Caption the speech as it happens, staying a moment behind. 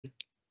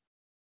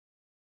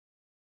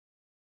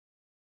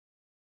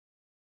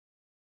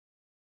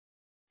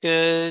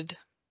Good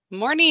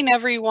morning,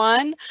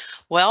 everyone.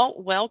 Well,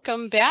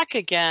 welcome back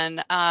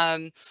again.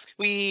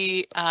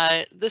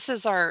 This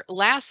is our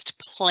last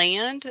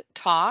planned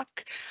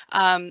talk.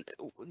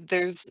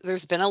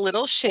 There's been a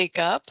little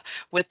shakeup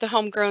with the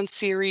Homegrown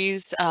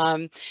series.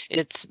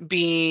 It's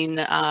being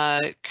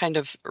kind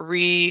of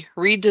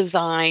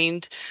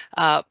redesigned.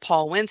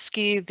 Paul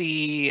Winsky,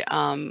 the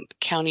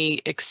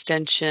county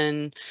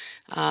extension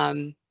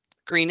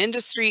green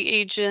industry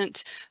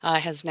agent,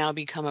 has now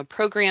become a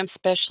program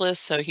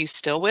specialist, so he's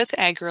still with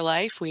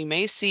AgriLife. We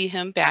may see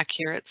him back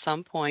here at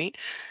some point.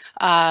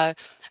 Uh,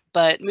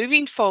 but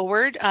moving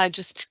forward,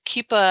 just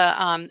keep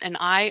an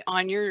eye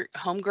on your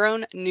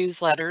homegrown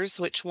newsletters,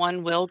 which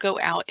one will go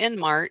out in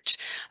March,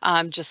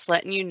 just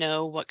letting you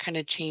know what kind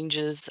of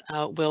changes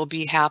will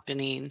be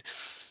happening.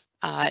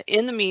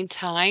 In the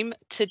meantime,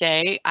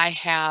 today I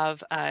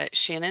have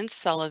Shannon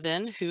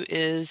Sullivan, who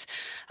is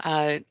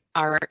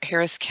our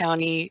Harris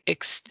County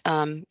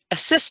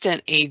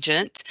assistant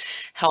agent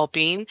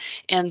helping,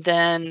 and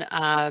then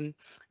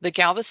the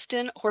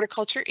Galveston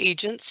horticulture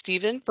agent,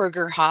 Stephen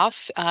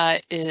Bergerhoff,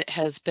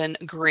 has been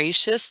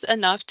gracious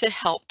enough to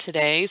help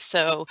today.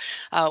 So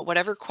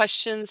whatever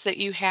questions that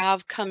you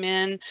have come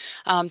in,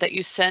 that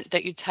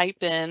you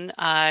type in,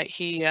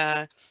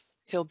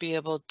 he'll be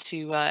able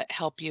to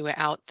help you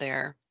out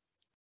there.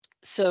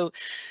 So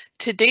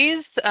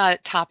today's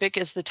topic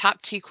is the top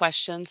T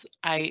questions.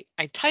 I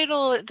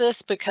title it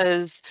this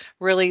because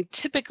really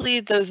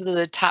typically those are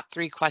the top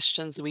 3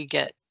 questions we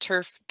get: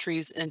 turf,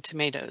 trees, and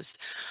tomatoes.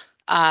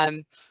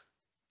 Um,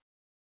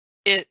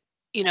 it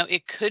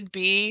could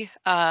be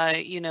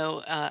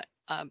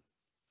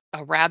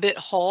a rabbit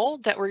hole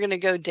that we're going to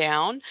go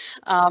down.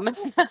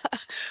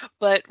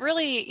 But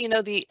really,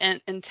 the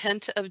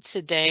intent of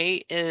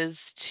today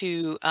is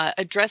to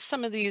address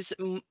some of these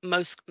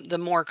the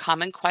more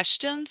common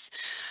questions,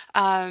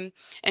 and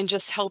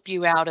just help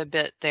you out a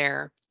bit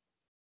there.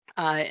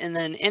 And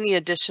then any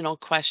additional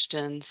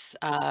questions,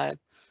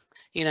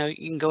 you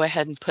can go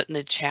ahead and put in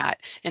the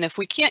chat. And if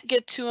we can't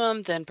get to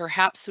them, then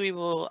perhaps we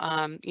will,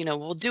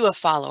 we'll do a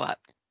follow-up.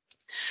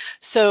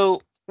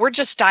 So we're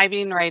just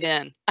diving right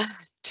in.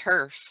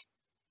 Turf.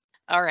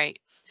 All right.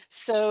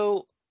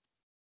 So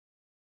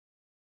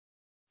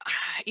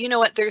you know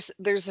what,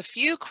 there's a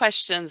few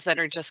questions that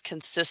are just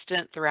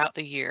consistent throughout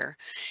the year,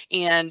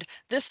 and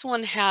this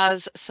one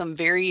has some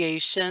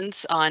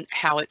variations on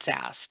how it's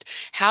asked.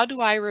 How do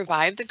I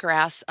revive the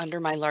grass under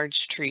my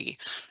large tree?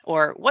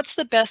 Or what's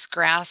the best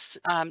grass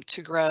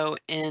to grow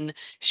in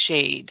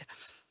shade?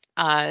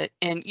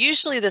 And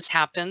usually this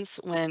happens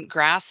when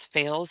grass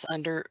fails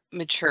under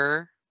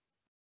mature.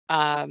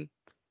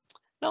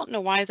 Don't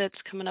know why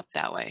that's coming up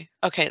that way.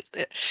 Okay,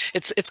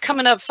 it's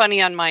coming up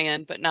funny on my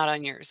end, but not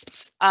on yours.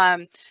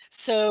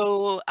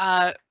 So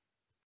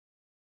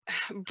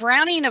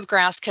browning of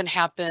grass can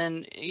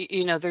happen.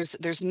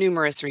 There's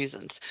numerous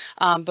reasons,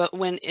 but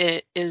when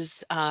it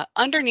is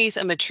underneath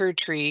a mature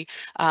tree,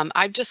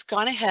 I've just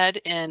gone ahead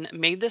and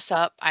made this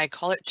up. I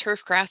call it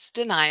turf grass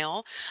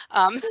denial.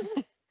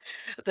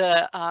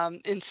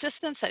 The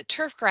insistence that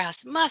turf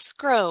grass must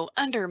grow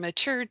under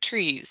mature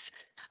trees.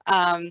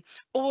 Um,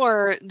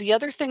 or the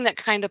other thing that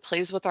kind of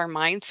plays with our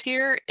minds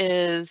here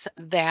is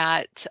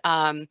that,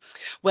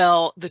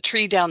 well, the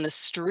tree down the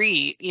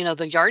street,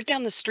 the yard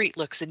down the street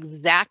looks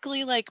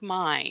exactly like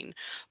mine,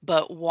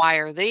 but why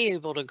are they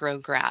able to grow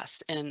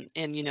grass and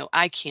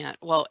I can't?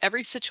 Well,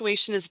 every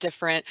situation is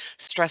different.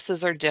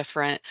 Stresses are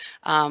different.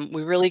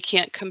 We really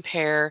can't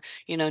compare,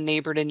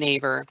 neighbor to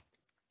neighbor.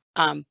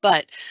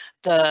 But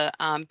the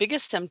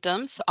biggest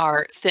symptoms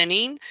are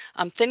thinning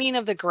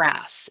of the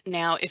grass.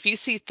 Now, if you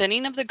see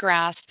thinning of the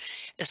grass,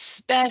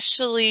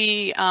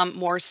 especially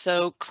more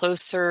so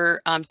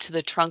closer to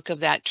the trunk of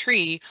that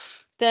tree,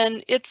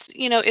 then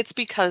it's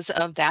because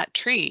of that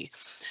tree.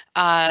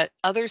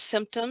 Other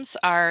symptoms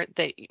are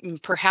that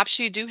perhaps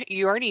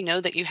you already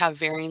know that you have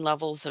varying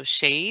levels of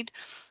shade.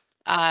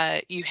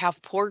 You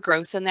have poor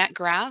growth in that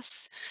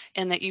grass,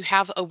 and that you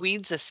have a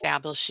weeds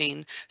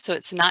establishing. So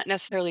it's not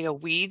necessarily a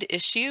weed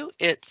issue,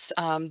 it's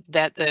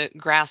that the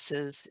grass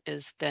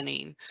is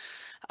thinning.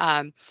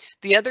 Um,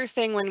 the other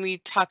thing when we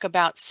talk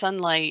about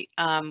sunlight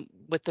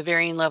with the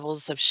varying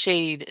levels of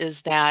shade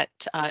is that,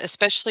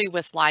 especially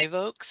with live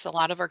oaks, a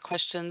lot of our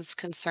questions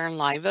concern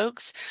live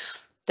oaks,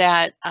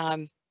 that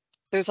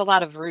there's a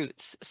lot of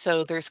roots.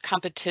 So there's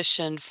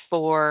competition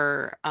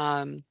for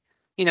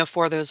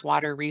those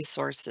water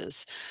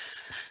resources.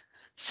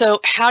 So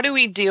how do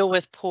we deal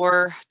with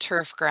poor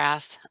turf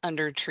grass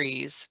under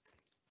trees?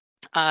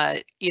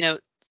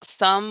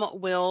 Some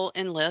will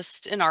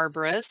enlist an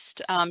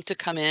arborist to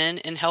come in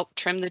and help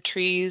trim the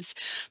trees,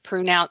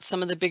 prune out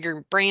some of the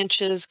bigger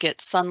branches, get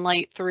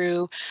sunlight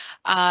through.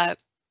 I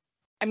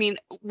mean,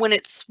 when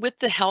it's with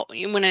the help,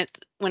 when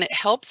it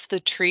helps the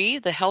tree,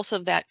 the health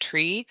of that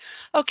tree,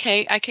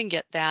 okay, I can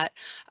get that.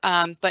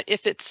 But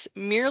if it's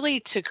merely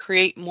to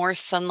create more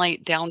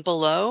sunlight down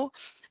below,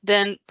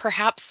 then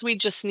perhaps we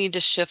just need to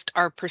shift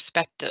our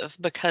perspective,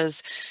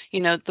 because,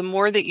 the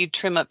more that you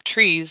trim up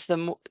trees,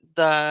 the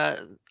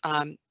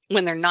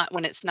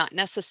when it's not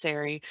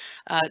necessary,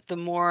 the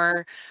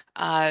more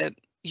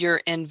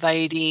you're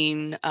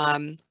inviting,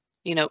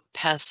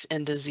 pests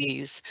and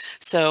disease.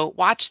 So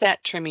watch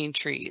that trimming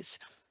trees.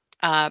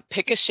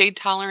 Pick a shade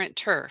tolerant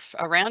turf.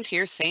 Around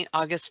here, St.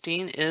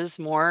 Augustine is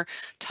more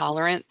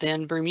tolerant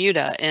than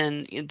Bermuda,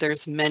 and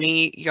there's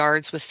many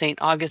yards with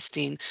St.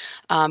 Augustine,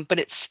 but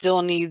it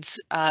still needs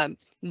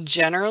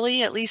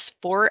generally at least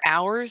 4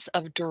 hours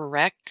of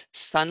direct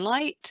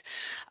sunlight.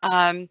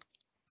 Um,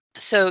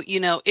 so,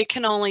 it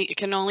can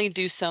only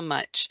do so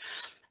much.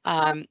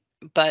 Um,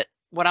 but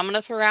what I'm going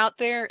to throw out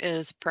there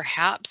is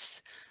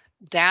perhaps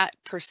that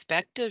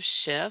perspective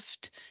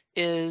shift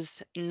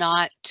is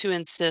not to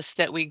insist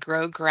that we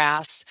grow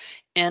grass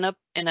in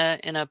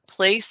a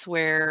place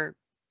where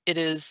it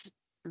is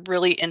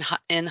really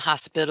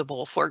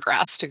inhospitable for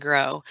grass to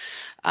grow.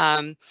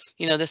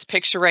 This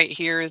picture right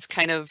here is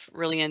kind of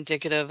really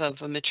indicative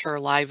of a mature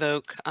live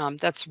oak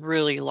that's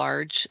really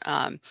large.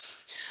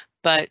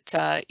 But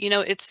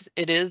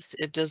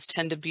it does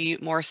tend to be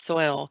more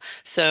soil.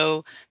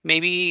 So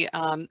maybe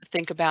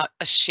think about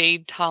a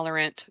shade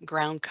tolerant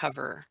ground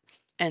cover.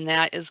 And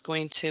that is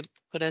going to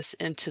put us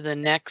into the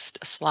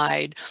next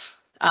slide.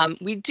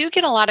 We do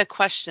get a lot of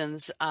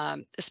questions,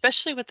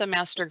 especially with the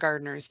master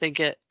gardeners. They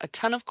get a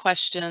ton of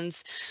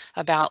questions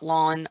about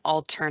lawn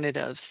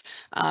alternatives.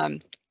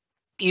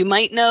 You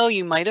might know,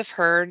 you might have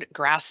heard,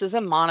 grass is a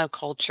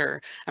monoculture.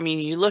 I mean,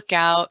 you look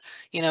out,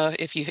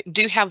 if you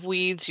do have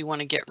weeds, you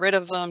want to get rid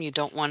of them. You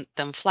don't want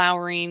them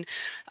flowering.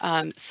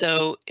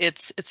 So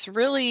it's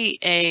really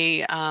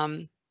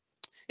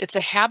it's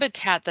a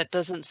habitat that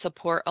doesn't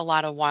support a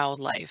lot of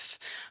wildlife.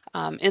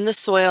 In the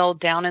soil,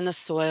 down in the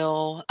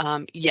soil,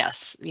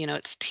 yes,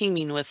 it's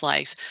teeming with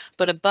life,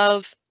 but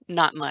above,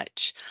 not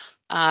much.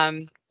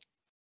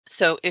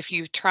 So if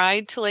you've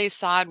tried to lay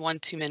sod one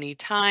too many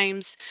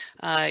times,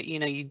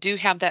 you do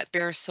have that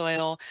bare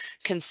soil,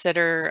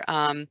 consider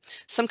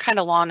some kind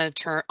of lawn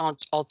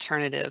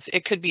alternative.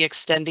 It could be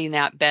extending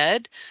that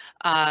bed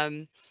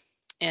um,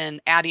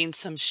 and adding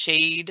some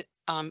shade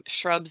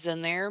shrubs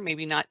in there,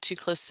 maybe not too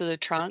close to the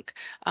trunk,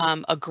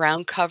 a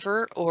ground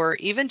cover, or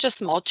even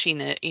just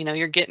mulching it.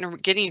 You're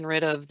getting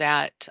rid of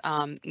that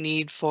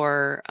need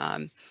for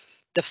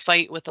the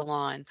fight with the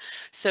lawn.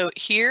 So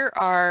here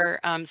are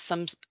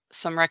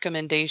some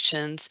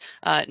recommendations.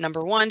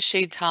 Number one,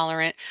 shade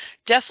tolerant,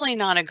 definitely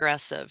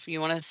non-aggressive. You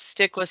want to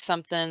stick with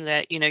something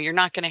that you're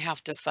not going to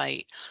have to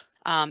fight.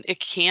 It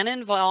can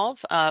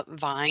involve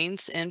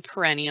vines and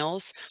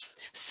perennials.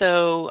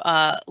 So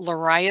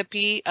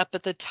liriope up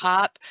at the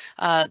top,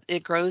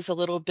 it grows a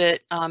little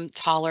bit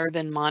taller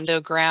than mondo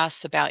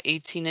grass, about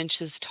 18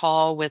 inches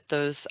tall with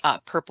those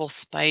purple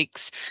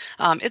spikes.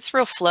 It's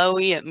real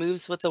flowy, it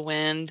moves with the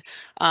wind.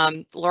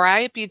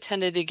 Liriope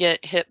tended to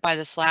get hit by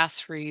this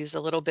last freeze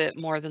a little bit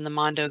more than the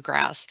mondo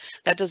grass.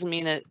 That doesn't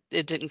mean it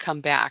didn't come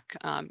back.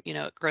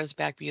 It grows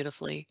back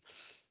beautifully.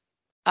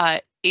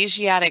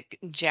 Asiatic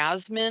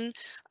jasmine,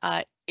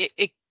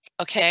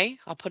 okay,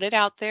 I'll put it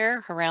out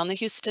there around the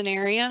Houston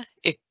area.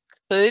 It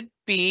could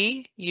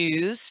be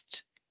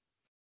used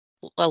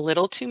a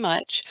little too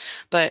much,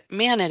 but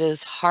man, it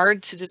is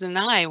hard to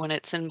deny when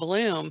it's in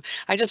bloom.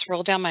 I just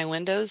roll down my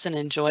windows and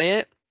enjoy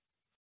it.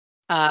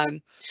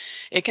 Um,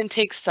 it can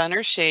take sun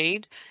or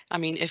shade. I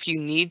mean, if you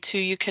need to,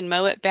 you can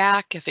mow it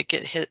back. If it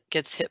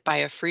gets hit by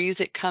a freeze,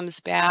 it comes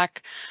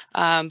back.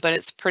 But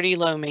it's pretty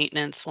low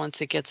maintenance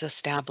once it gets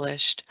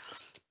established.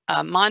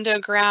 Mondo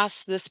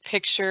grass, this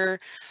picture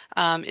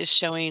is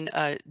showing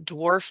a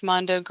dwarf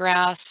mondo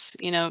grass,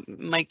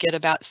 might get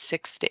about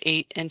 6 to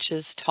 8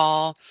 inches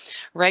tall.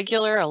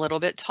 Regular, a little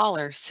bit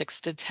taller,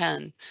 6 to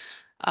 10.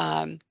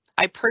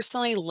 I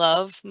personally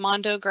love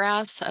mondo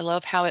grass. I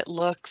love how it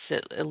looks.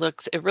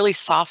 It really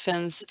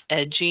softens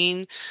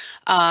edging.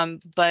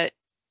 But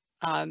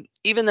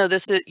even though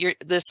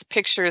this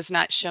picture is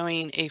not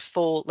showing a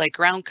full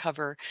ground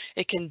cover,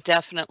 it can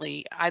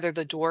definitely, either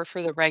the dwarf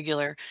or the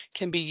regular,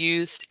 can be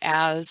used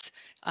as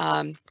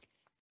a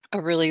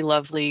really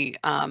lovely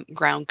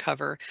ground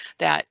cover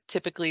that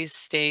typically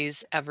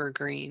stays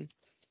evergreen.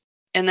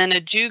 And then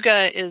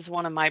ajuga is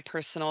one of my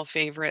personal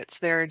favorites.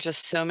 There are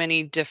just so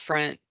many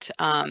different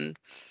um,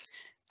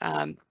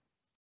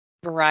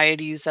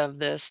 varieties of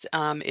this.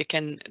 It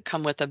can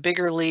come with a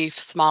bigger leaf,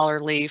 smaller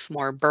leaf,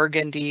 more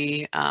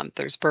burgundy.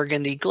 There's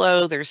burgundy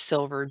glow, there's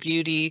silver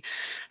beauty.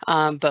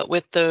 But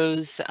with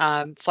those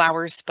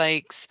flower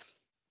spikes,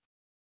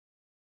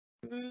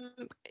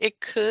 it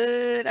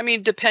could, I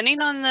mean, it's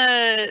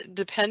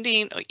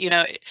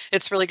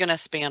really going to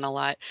span a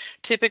lot.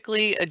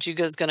 Typically,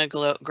 ajuga is going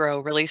to grow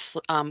really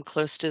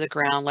close to the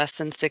ground, less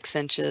than 6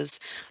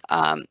 inches,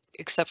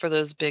 except for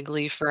those big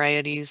leaf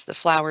varieties. The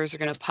flowers are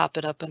going to pop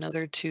it up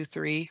another 2,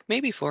 3,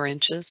 maybe 4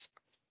 inches.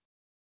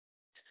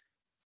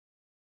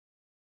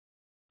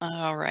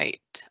 All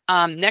right.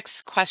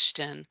 Next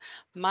question.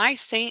 My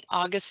St.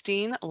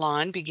 Augustine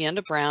lawn began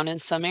to brown in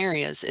some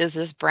areas. Is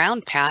this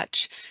brown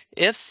patch?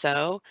 If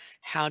so,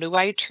 how do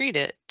I treat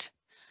it?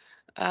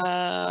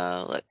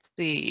 Let's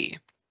see.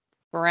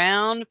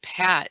 Brown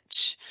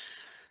patch.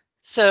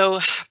 So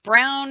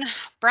brown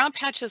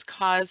patch is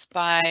caused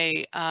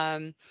by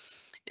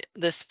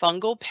this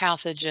fungal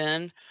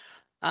pathogen,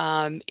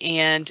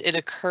 and it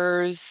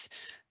occurs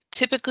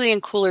typically in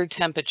cooler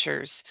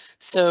temperatures.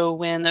 So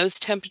when those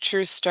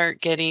temperatures start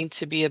getting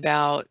to be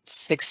about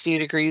 60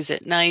 degrees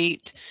at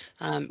night,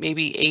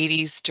 maybe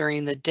 80s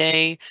during the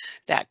day,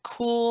 that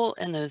cool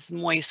and those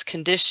moist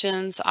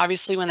conditions,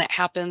 obviously when that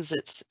happens,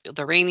 it's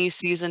the rainy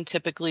season,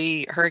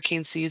 typically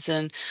hurricane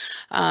season.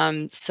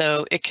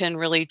 So it can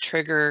really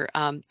trigger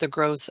the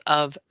growth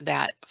of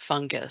that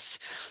fungus.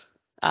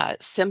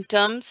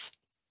 Symptoms.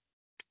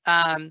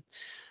 Um,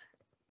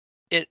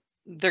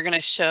 they're going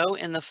to show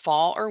in the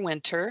fall or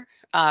winter.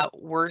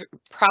 We're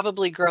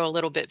probably grow a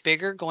little bit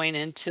bigger going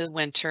into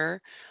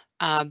winter.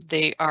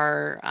 They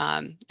are,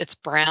 it's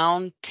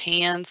brown,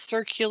 tan,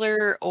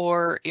 circular,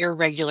 or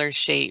irregular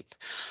shape.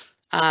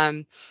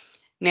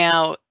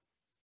 Now,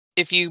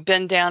 if you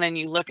bend down and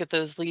you look at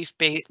those leaf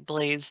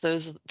blades,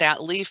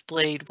 that leaf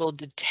blade will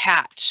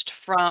detach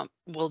from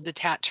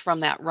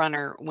that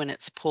runner when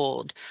it's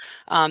pulled.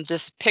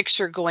 This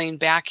picture going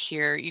back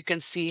here, you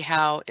can see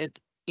how it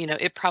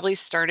probably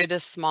started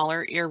as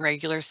smaller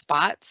irregular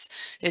spots.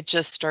 It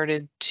just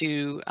started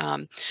to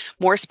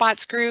more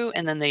spots grew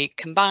and then they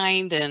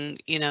combined and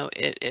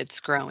it's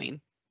growing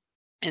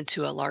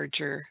into a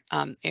larger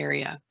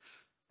area.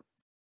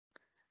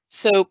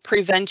 So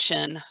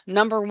prevention,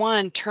 number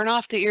one, turn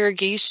off the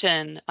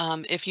irrigation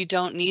if you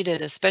don't need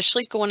it,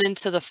 especially going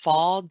into the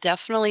fall,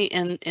 definitely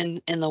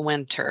in the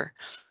winter.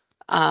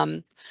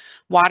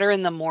 Water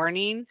in the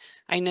morning.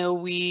 I know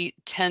we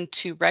tend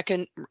to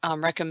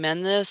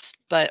recommend this,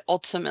 but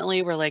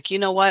ultimately we're like, you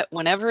know what,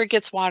 whenever it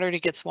gets watered,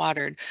 it gets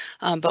watered.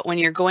 But when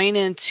you're going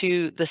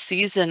into the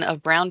season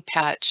of brown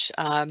patch,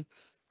 that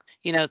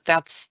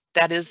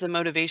is the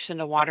motivation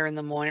to water in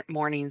the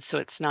morning, so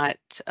it's not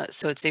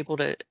so it's able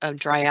to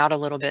dry out a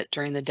little bit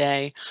during the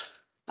day,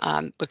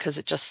 because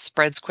it just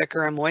spreads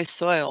quicker in moist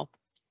soil.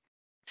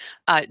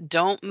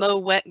 Don't mow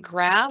wet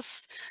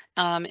grass,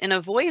 and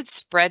avoid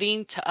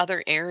spreading to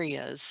other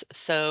areas.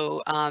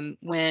 So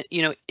when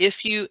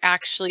if you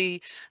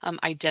actually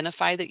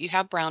identify that you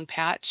have brown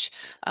patch,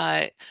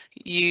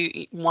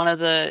 one of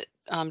the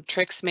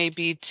tricks may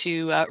be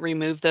to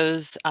remove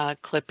those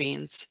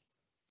clippings.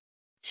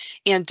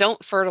 And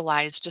don't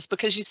fertilize. Just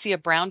because you see a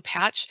brown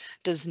patch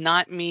does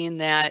not mean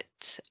that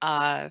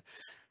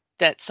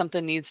that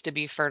something needs to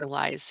be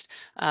fertilized.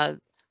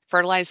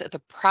 Fertilize at the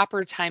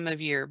proper time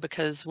of year,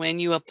 because when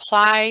you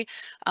apply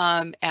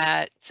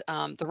at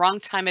the wrong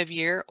time of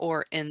year,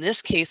 or in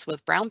this case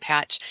with brown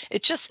patch,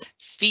 it just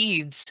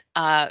feeds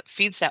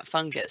that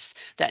fungus.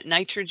 That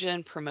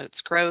nitrogen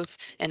promotes growth,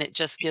 and it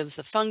just gives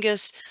the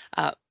fungus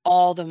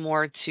all the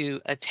more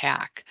to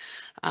attack.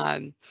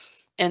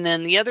 And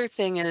then the other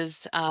thing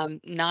is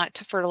not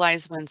to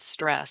fertilize when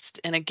stressed.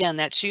 And again,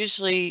 that's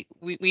usually,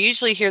 we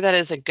usually hear that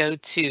as a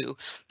go-to,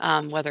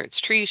 whether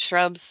it's trees,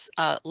 shrubs,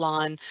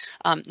 lawn.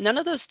 None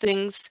of those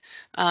things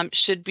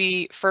should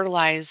be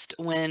fertilized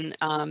when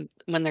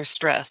they're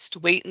stressed.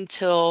 Wait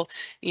until,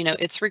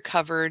 it's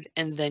recovered,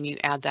 and then you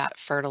add that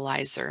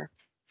fertilizer.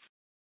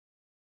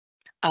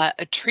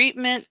 A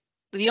treatment,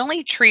 the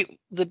only treat,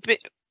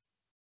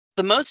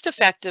 the most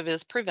effective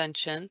is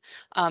prevention,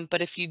 but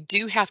if you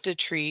do have to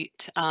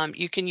treat,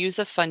 you can use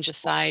a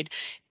fungicide.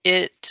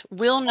 It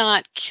will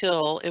not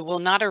kill, it will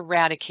not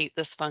eradicate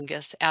this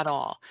fungus at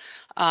all.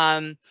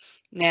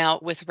 Now,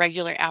 with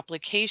regular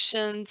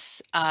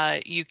applications,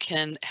 you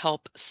can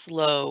help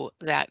slow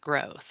that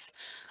growth.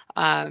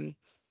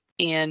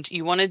 And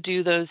you want to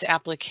do those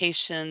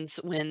applications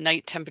when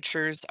night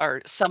temperatures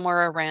are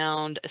somewhere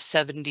around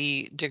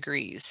 70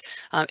 degrees.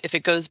 If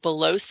it goes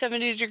below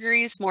 70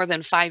 degrees more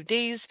than 5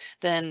 days,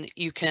 then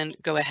you can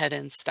go ahead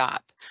and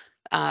stop.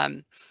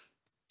 And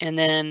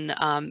then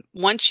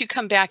once you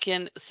come back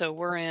in, so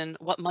we're in,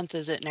 what month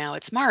is it now?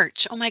 It's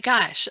March. Oh my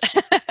gosh,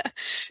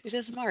 it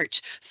is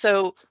March.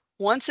 So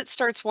once it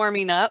starts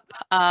warming up,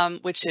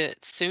 which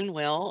it soon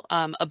will,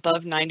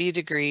 above 90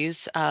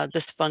 degrees,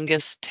 this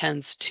fungus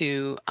tends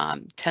to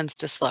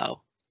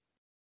slow.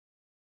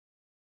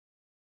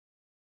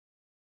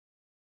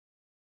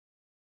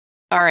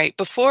 All right,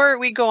 before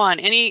we go on,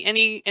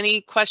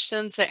 any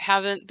questions that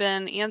haven't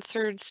been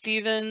answered,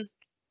 Stephen?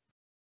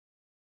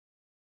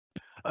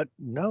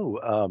 No,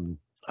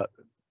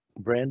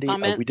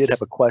 Brandi, we did have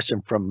Comments? a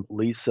question from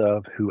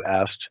Lisa who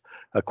asked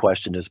a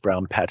question, is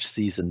brown patch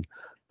season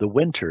the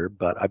winter?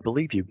 But I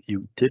believe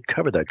you did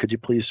cover that. Could you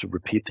please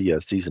repeat the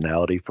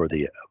seasonality for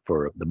the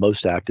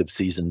most active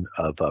season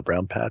of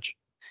brown patch?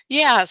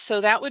 Yeah,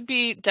 so that would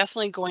be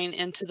definitely going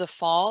into the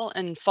fall,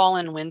 and fall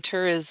and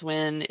winter is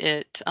when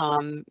it's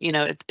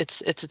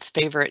its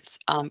favorite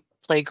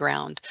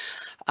playground.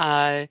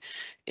 Uh,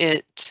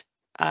 it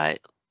uh,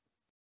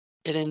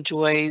 it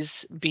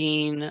enjoys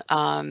being,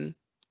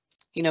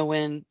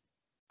 when,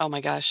 oh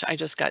my gosh, I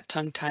just got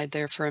tongue-tied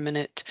there for a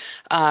minute.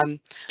 Um,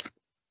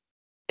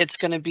 It's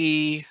going to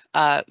be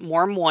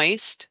more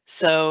moist.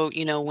 So,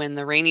 when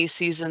the rainy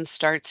season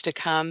starts to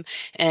come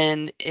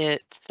and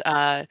it's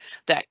the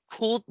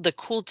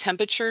cool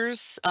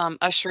temperatures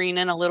ushering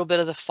in a little bit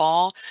of the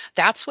fall,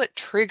 that's what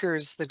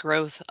triggers the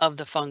growth of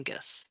the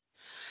fungus.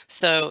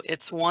 So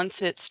it's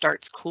once it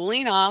starts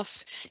cooling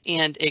off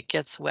and it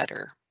gets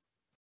wetter.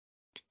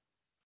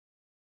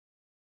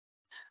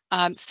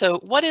 So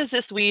what is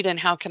this weed and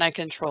how can I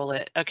control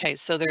it? Okay,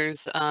 so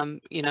there's,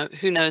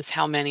 who knows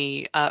how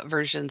many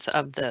versions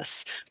of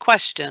this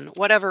question,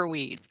 whatever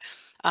weed.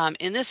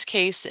 In this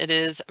case, it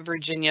is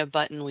Virginia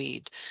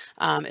buttonweed.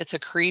 It's a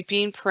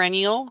creeping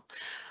perennial.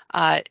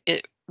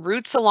 It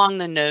roots along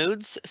the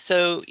nodes,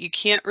 so you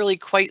can't really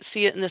quite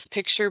see it in this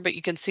picture, but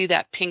you can see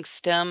that pink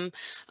stem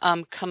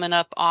coming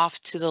up off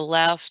to the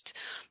left,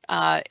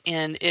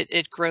 and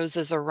it grows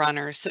as a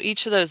runner. So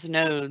each of those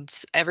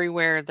nodes,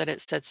 everywhere that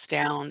it sits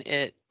down,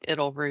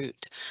 it'll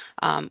root,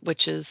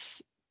 which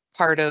is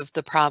part of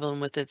the problem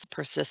with its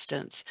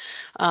persistence.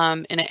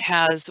 And it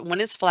has,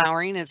 when it's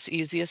flowering, it's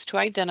easiest to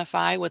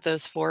identify with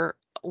those 4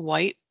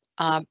 white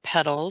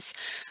petals.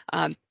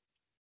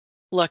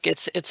 Look,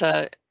 it's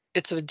a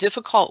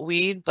difficult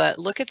weed, but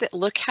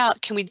look how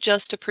can we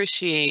just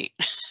appreciate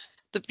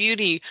the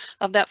beauty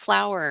of that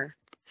flower.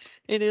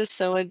 It is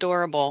so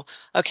adorable.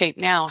 Okay,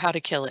 now how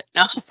to kill it.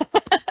 No.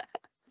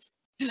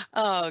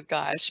 Oh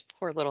gosh,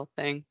 poor little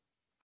thing.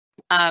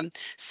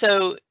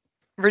 So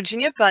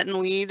Virginia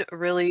buttonweed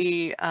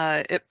really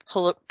it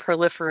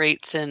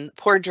proliferates in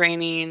poor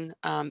draining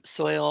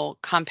soil,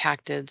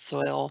 compacted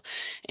soil,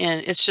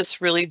 and it's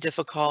just really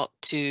difficult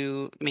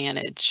to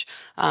manage.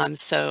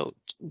 So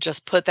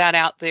just put that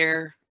out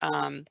there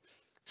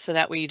so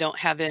that way you don't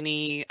have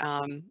any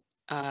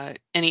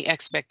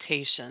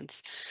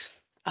expectations.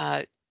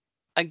 Uh,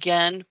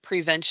 Again,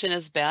 prevention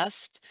is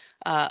best,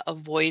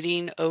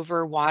 avoiding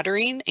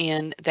overwatering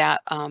and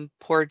that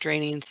poor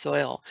draining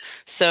soil.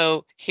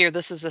 So here,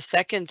 this is the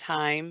second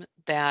time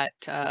that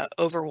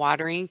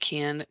overwatering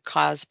can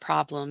cause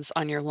problems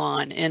on your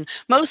lawn. And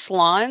most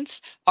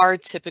lawns are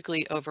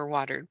typically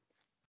overwatered.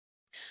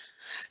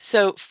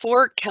 So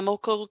for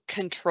chemical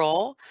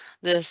control,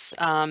 this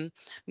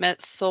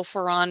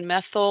metsulfuron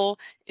methyl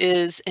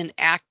is an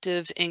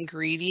active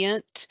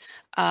ingredient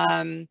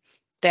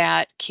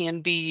that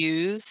can be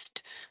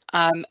used.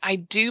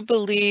 I do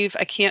believe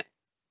I can't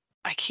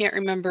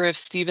remember if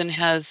Stephen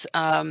has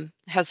a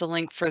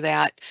link for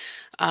that,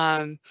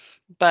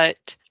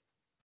 but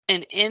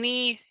in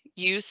any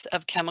use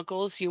of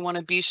chemicals, you want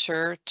to be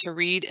sure to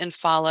read and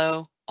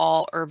follow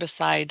all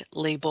herbicide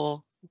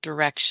label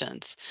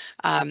directions.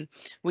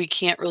 We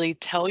can't really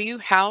tell you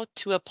how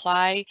to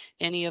apply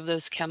any of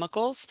those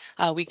chemicals.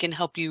 We can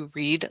help you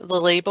read the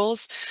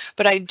labels,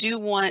 but I do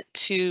want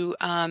to,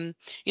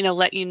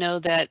 let you know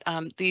that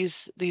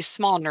these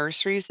small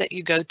nurseries that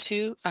you go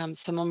to,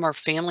 some of them are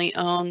family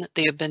owned.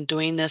 They have been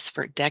doing this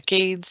for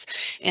decades,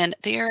 and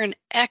they are an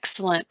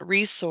excellent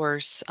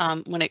resource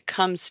when it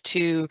comes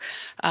to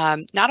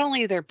not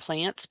only their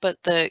plants,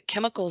 but the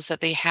chemicals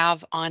that they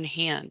have on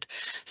hand.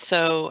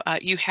 So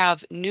you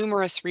have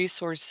numerous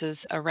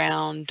resources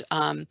around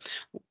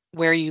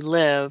where you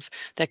live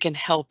that can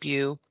help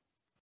you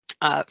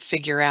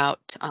figure out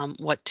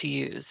what to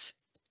use.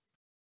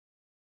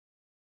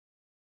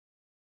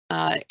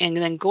 And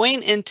then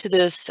going into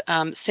this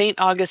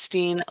St.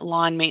 Augustine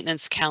lawn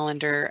maintenance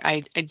calendar, I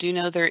do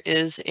know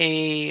there's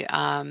a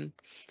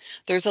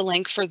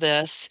link for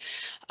this.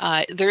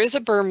 There is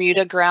a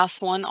Bermuda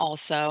grass one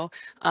also,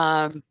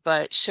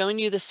 but showing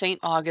you the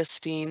St.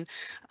 Augustine,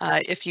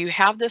 if you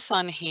have this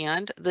on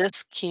hand,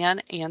 this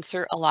can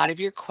answer a lot of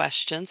your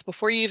questions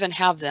before you even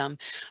have them.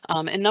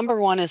 And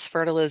number one is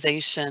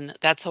fertilization.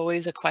 That's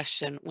always a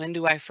question. When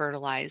do I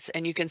fertilize?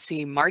 And you can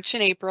see March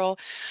and April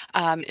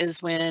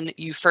is when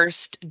you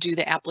first do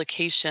the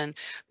application,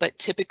 but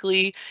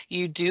typically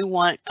you do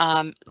want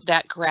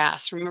that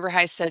grass. Remember how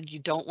I said you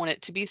don't want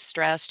it to be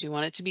stressed, you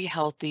want it to be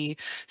healthy.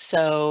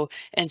 So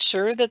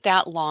ensure that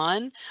that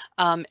lawn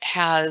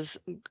has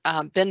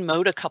been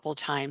mowed a couple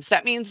times.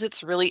 That means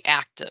it's really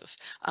active,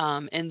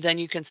 and then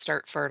you can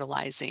start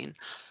fertilizing.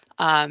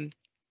 And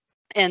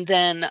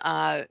then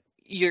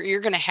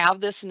you're going to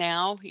have this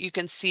now. You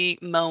can see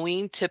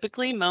mowing.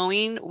 Typically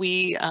mowing,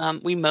 we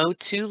mow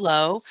too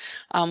low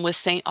with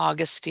St.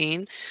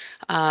 Augustine.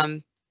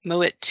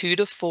 Mow it 2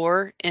 to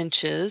 4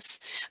 inches.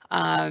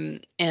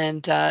 And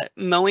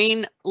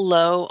mowing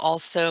low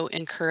also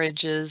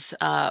encourages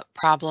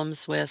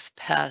problems with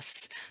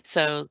pests.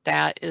 So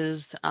that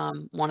is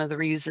one of the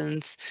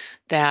reasons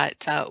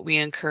that we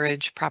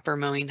encourage proper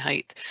mowing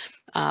height.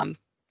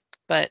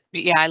 But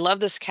yeah, I love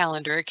this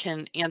calendar. It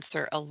can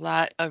answer a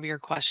lot of your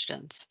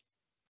questions.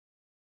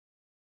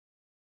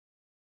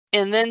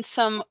 And then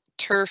some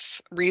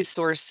turf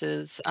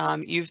resources.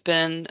 You've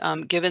been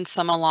given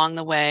some along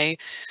the way.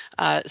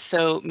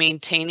 So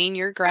maintaining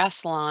your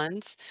grass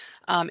lawns.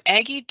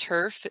 Aggie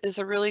Turf is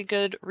a really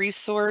good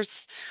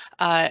resource.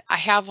 I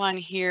have on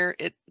here,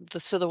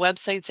 so the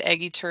website's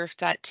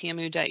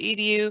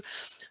aggieturf.tmu.edu,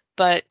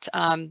 but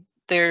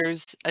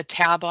there's a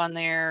tab on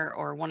there,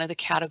 or one of the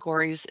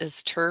categories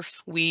is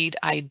turf weed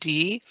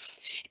ID.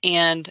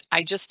 And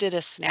I just did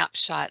a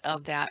snapshot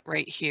of that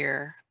right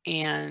here.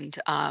 And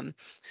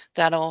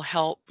that'll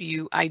help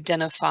you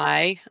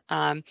identify,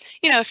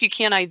 if you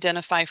can't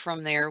identify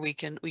from there, we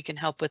can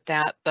help with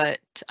that. But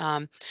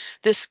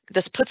this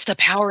puts the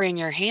power in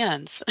your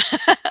hands.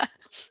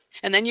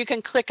 And then you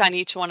can click on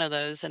each one of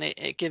those, and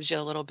it gives you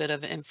a little bit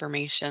of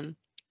information.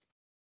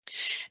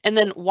 And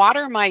then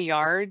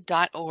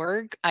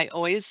watermyyard.org, I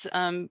always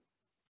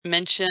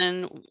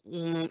mention,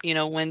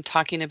 when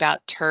talking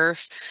about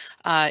turf,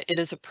 it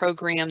is a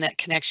program that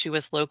connects you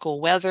with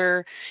local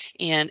weather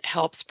and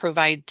helps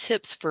provide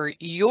tips for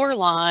your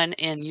lawn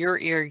and your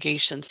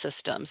irrigation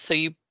system. So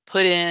you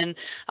put in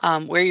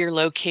where you're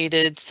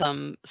located,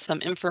 some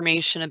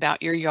information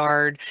about your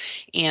yard,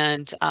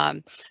 and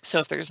so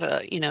if there's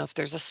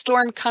a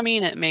storm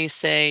coming, it may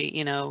say,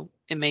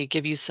 it may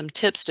give you some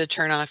tips to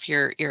turn off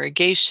your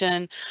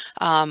irrigation,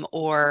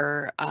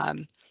 or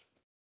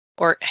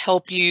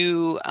help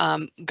you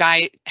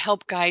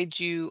guide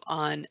you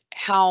on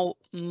how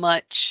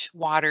much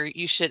water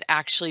you should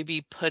actually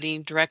be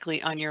putting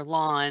directly on your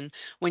lawn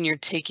when you're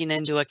taking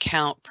into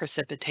account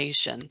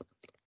precipitation.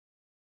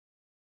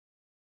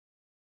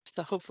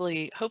 So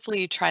hopefully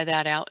you try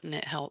that out and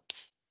it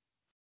helps.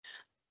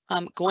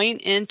 Going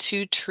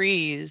into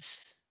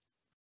trees.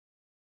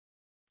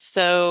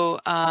 So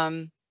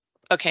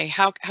okay,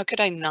 how could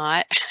I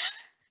not?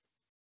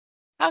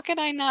 How can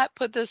I not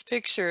put this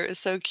picture? It's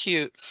so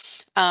cute.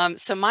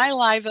 So my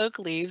live oak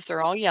leaves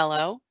are all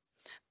yellow,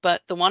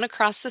 but the one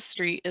across the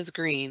street is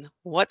green.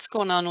 What's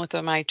going on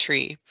with my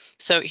tree?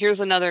 So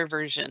here's another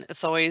version.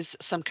 It's always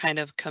some kind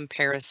of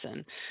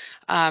comparison.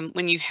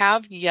 When you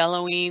have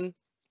yellowing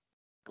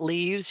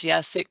leaves,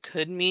 yes, it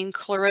could mean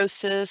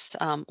chlorosis,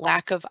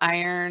 lack of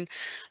iron.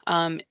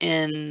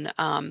 In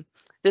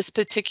this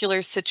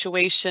particular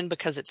situation,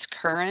 because it's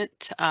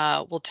current,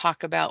 we'll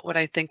talk about what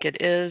I think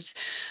it is.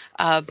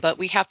 But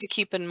we have to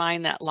keep in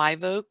mind that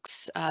live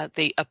oaks,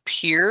 they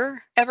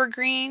appear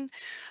evergreen,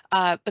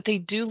 but they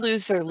do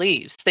lose their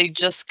leaves. They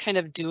just kind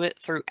of do it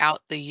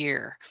throughout the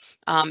year.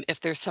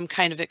 If there's some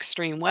kind of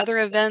extreme weather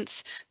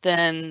events,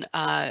 then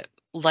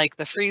like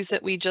the freeze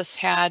that we just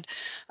had,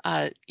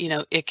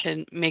 it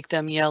can make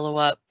them yellow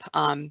up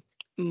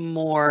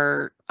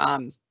more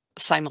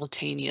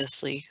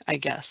simultaneously, I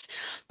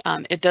guess.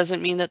 It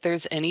doesn't mean that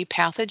there's any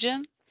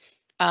pathogen.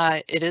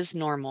 It is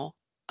normal.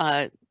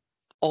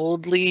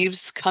 Old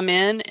leaves come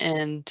in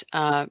and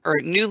or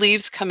new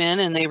leaves come in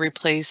and they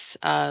replace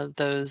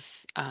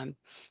those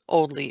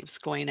old leaves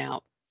going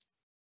out.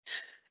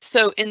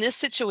 So in this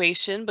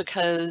situation,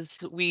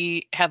 because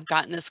we have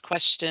gotten this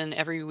question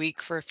every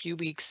week for a few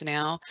weeks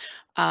now,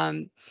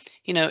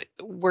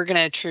 we're going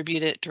to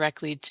attribute it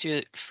directly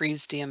to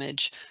freeze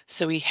damage.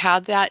 So we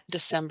had that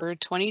December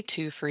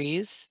 22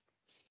 freeze,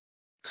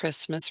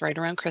 Christmas, right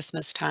around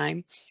Christmas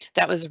time.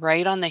 That was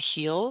right on the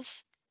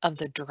heels of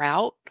the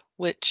drought,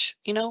 which,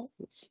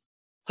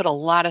 put a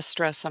lot of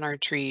stress on our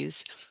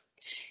trees.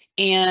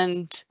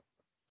 And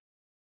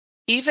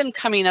even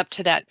coming up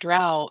to that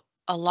drought,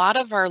 a lot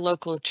of our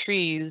local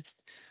trees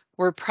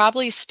were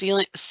probably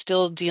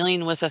still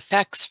dealing with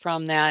effects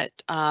from that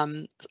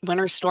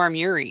winter storm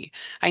Uri.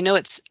 I know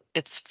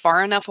it's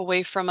far enough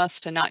away from us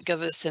to not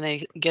give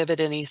it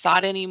any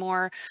thought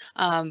anymore,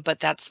 but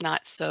that's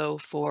not so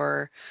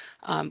for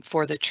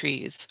the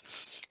trees.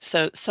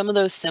 So some of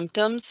those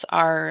symptoms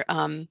are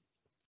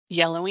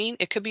yellowing.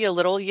 It could be a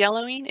little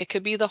yellowing. It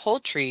could be the whole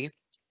tree.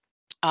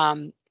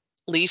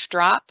 Leaf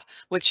drop,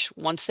 which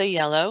once they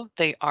yellow,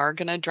 they are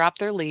going to drop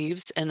their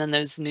leaves, and then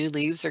those new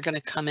leaves are going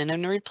to come in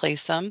and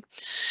replace them.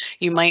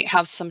 You might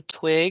have some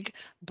twig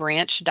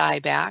branch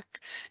dieback.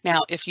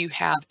 Now, if you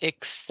have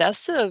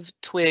excessive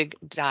twig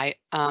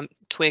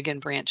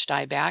and branch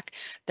dieback,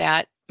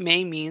 that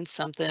may mean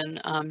something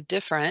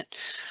different.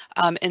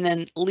 And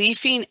then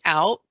leafing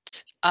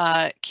out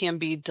can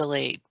be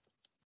delayed.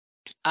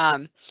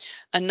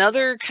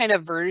 Another kind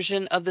of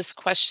version of this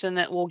question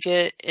that we'll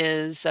get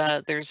is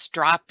there's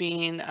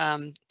dropping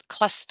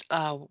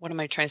what am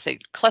I trying to say?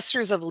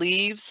 Clusters of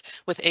leaves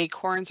with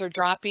acorns are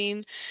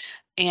dropping.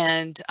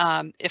 And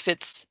if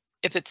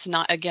it's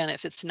not, again,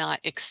 if it's not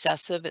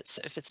excessive,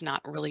 if it's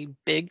not really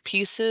big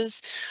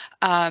pieces,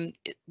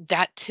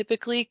 that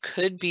typically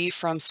could be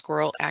from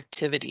squirrel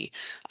activity.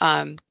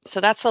 So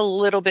that's a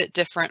little bit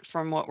different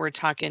from what we're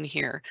talking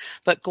here.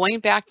 But going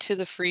back to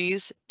the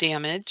freeze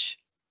damage,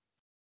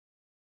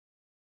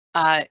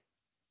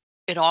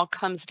 it all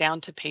comes down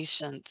to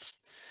patience.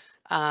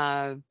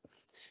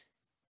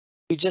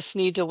 We just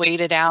need to wait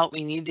it out.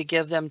 We need to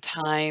give them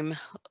time.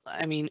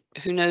 I mean,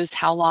 who knows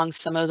how long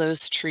some of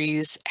those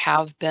trees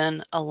have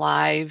been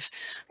alive.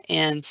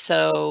 And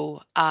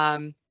so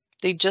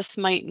they just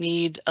might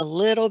need a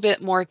little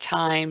bit more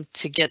time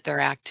to get their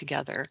act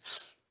together.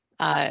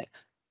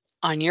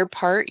 On your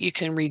part, you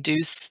can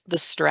reduce the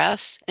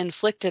stress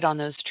inflicted on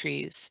those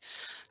trees.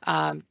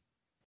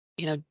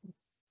 You know,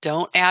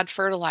 Don't add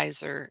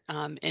fertilizer,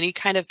 any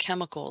kind of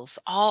chemicals.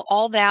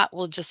 All that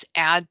will just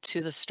add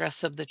to the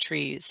stress of the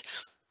trees.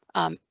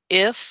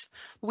 If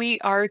we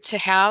are to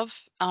have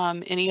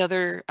any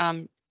other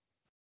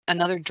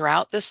another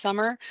drought this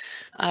summer,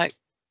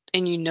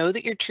 and you know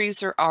that your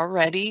trees are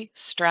already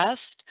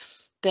stressed,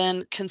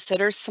 then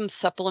consider some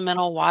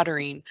supplemental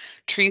watering.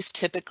 Trees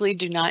typically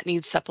do not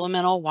need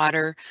supplemental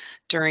water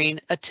during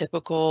a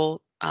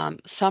typical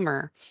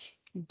summer,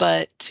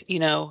 but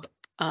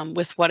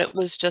with what it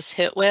was just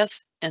hit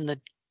with and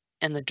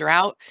the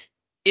drought,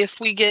 if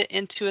we get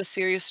into a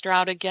serious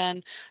drought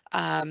again,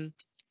 um,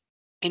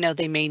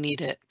 they may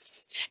need it.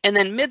 And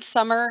then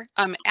midsummer,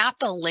 at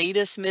the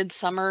latest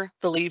midsummer,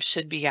 the leaves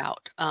should be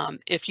out.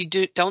 If you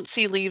don't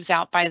see leaves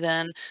out by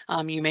then,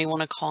 you may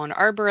want to call an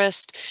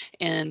arborist,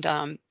 and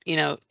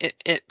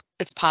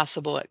it's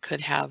possible it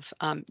could have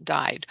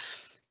died.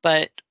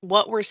 But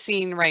what we're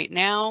seeing right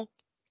now,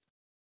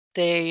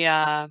 they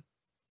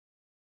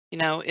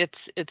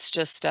it's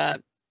just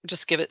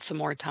give it some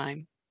more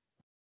time.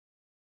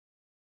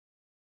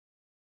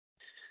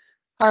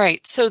 All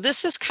right, so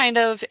this is kind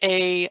of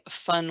a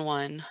fun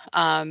one.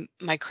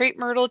 My crepe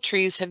myrtle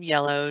trees have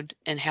yellowed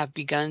and have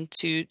begun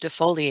to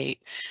defoliate.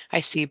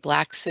 I see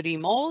black sooty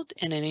mold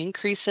and an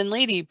increase in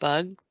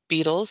ladybug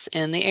beetles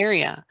in the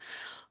area.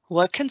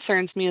 What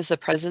concerns me is the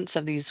presence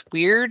of these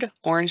weird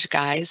orange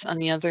guys on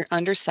the other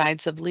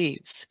undersides of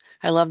leaves.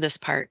 I love this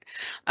part.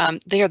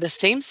 They are the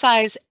same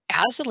size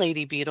as a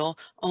lady beetle,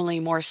 only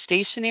more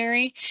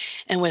stationary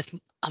and with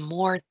a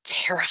more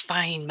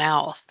terrifying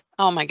mouth.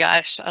 Oh my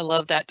gosh, I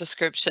love that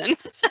description.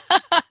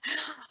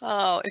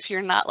 Oh, if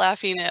you're not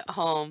laughing at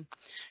home,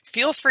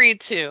 feel free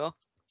to.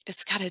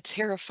 It's got a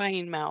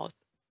terrifying mouth.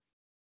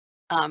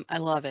 I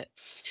love it.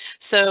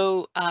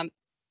 So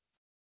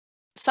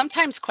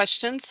sometimes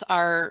questions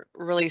are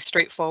really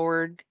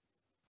straightforward,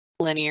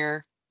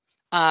 linear.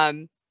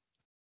 Um,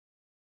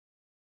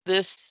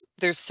 there's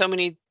so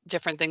many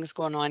different things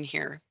going on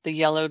here. The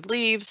yellowed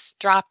leaves,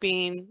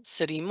 dropping,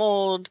 sooty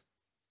mold,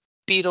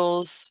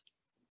 beetles,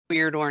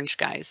 weird orange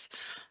guys.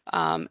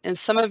 And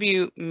some of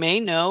you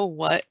may know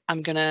what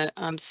I'm gonna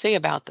say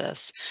about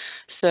this.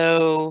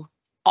 So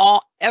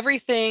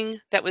everything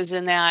that was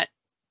in that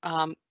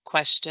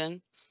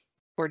question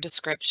or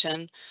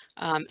description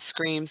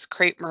screams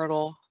crepe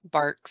myrtle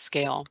bark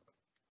scale.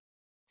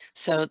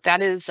 So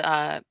that is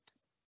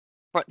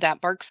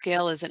that bark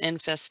scale is an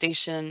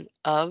infestation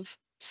of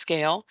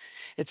scale.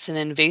 It's an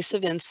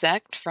invasive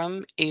insect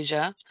from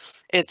Asia.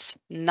 It's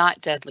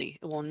not deadly.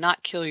 It will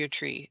not kill your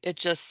tree. It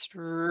just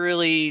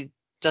really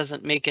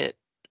doesn't make it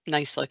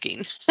nice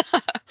looking.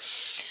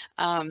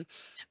 um,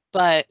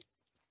 but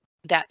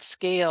that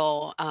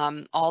scale,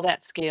 all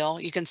that scale,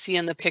 you can see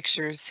in the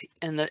pictures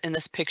in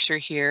this picture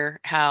here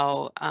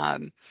how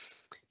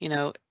you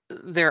know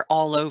they're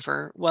all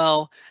over.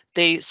 Well,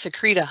 they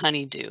secrete a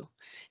honeydew,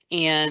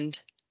 and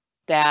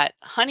that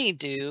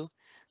honeydew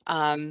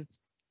um,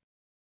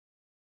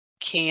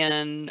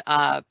 can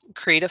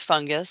create a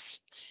fungus.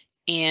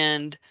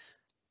 And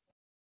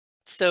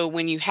so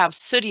when you have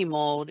sooty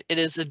mold, it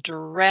is a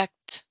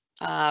direct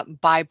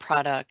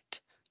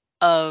byproduct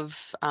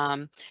of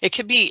it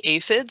could be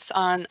aphids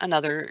on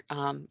another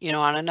on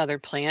another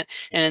plant,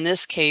 and in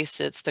this case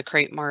it's the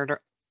crepe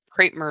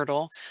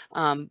myrtle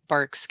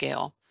bark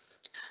scale.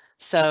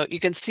 So you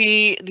can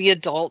see the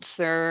adults,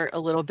 they're a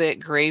little bit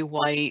gray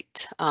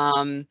white.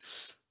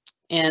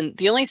 And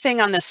the only thing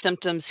on the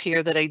symptoms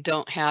here that I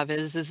don't have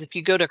is if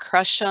you go to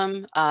crush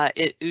them,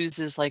 it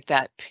oozes like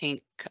that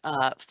pink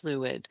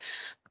fluid.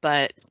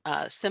 But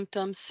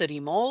symptoms,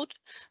 sooty mold,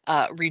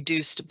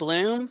 reduced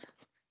bloom,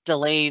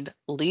 delayed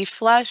leaf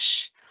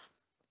flush,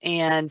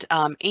 and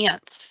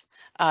ants.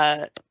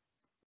 Uh,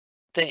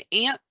 the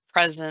ant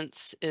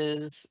presence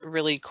is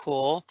really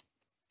cool.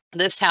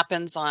 This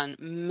happens on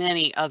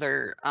many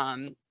other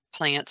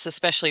plants,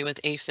 especially with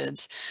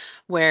aphids,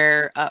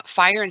 where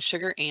fire and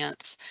sugar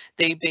ants,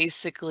 they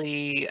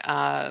basically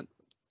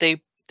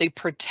they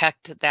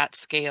protect that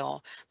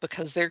scale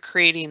because they're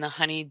creating the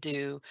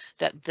honeydew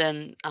that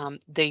then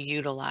they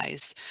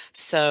utilize.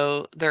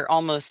 So they're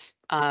almost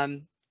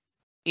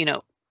you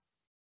know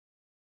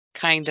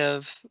kind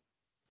of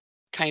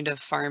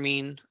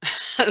farming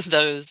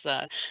those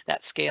that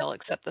scale,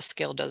 except the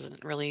scale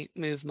doesn't really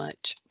move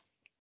much.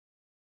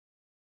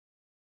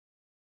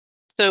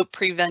 So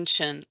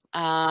prevention.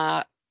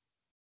 I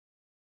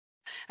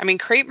mean,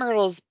 crepe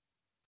myrtles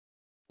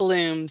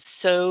bloom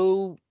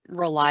so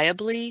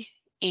reliably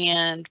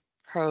and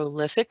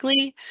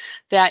prolifically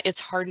that it's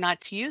hard not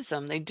to use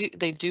them. They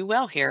do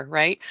well here,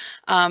 right?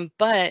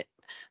 But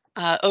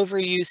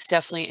overuse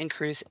definitely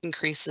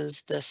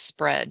increases the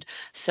spread.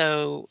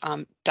 So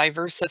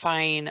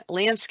diversifying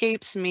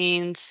landscapes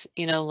means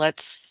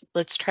let's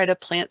try to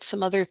plant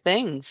some other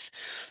things.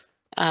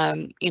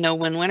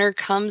 When winter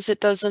comes,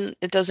 it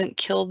doesn't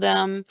kill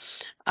them.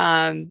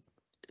 Um,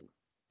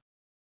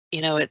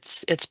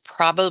 it's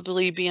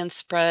probably being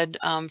spread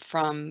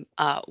from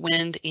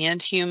wind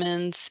and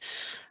humans.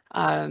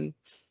 Um,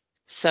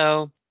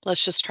 so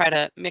let's just try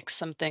to mix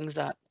some things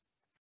up.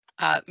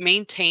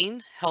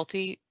 Maintain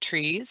healthy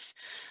trees.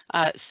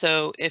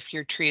 So if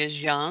your tree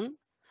is young,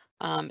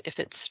 if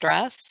it's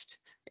stressed,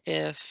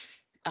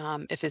 if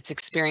it's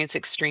experienced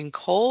extreme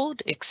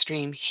cold,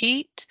 extreme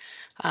heat,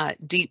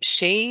 deep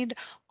shade,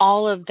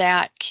 all of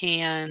that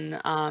can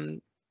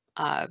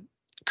uh,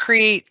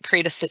 create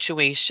a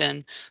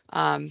situation,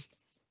 um,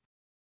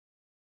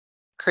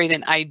 create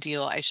an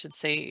ideal, I should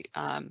say,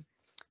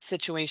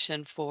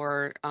 situation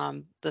for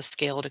the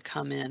scale to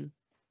come in.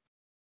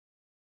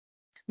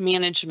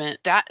 Management,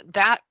 that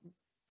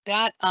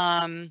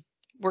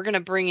we're going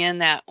to bring in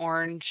that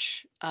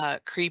orange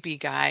creepy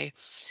guy.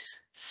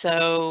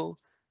 So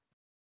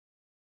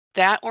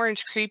that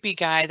orange creepy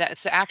guy,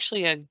 that's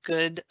actually a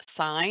good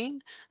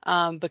sign,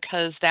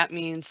 because that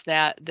means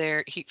that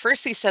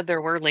first he said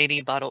there were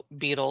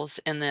beetles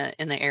in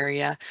the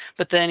area,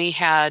 but then he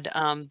had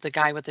the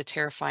guy with the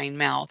terrifying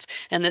mouth,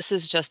 and this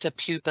is just a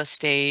pupa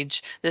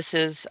stage. This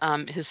is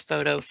his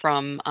photo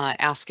from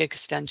Ask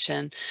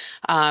Extension.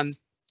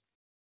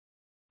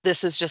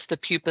 This is just the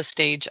pupa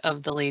stage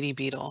of the lady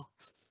beetle.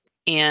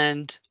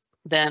 And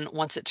then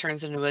once it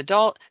turns into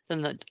adult,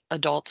 then the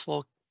adults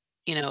will,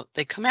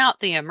 they come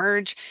out, they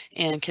emerge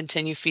and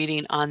continue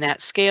feeding on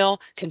that scale,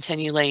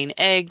 continue laying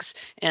eggs,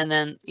 and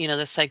then,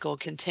 the cycle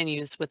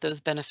continues with those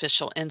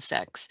beneficial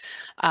insects.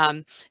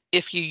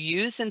 If you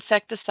use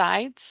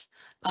insecticides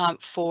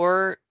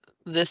for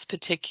this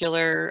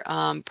particular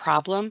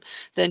problem,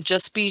 then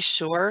just be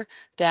sure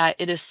that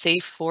it is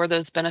safe for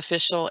those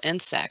beneficial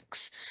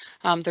insects.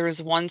 There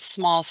was one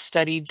small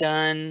study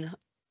done.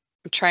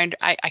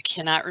 I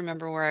cannot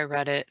remember where I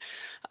read it.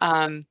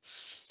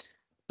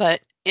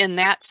 But in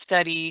that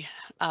study,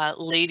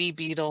 lady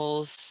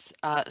beetles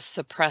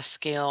suppress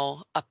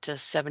scale up to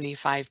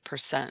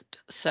 75%.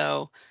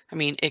 So, I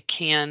mean, they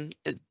can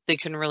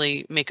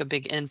really make a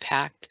big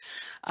impact.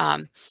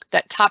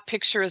 That top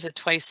picture is a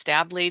twice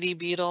stabbed lady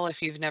beetle,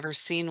 if you've never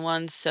seen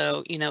one.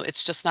 So,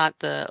 it's just not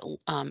the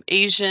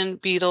Asian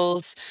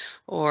beetles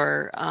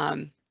or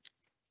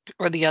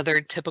the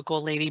other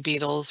typical lady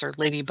beetles or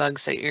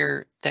ladybugs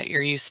that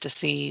you're used to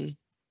seeing.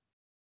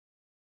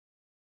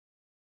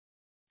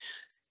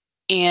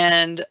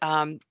 And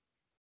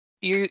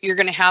you're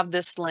going to have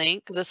this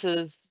link. This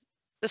is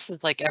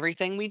like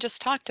everything we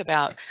just talked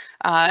about.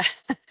 Uh,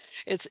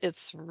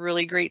 it's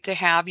really great to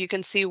have. You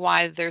can see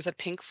why there's a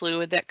pink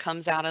fluid that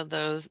comes out of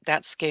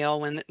that scale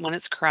when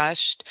it's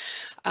crushed.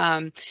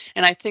 And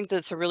I think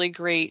that's a really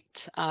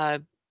great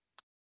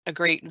a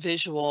great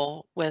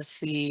visual with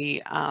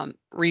the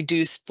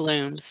reduced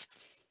blooms.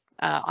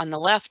 On the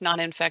left, not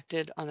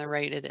infected. On the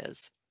right, it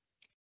is.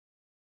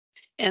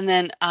 And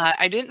then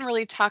I didn't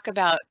really talk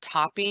about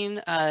topping.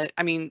 I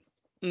mean,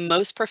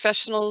 most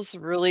professionals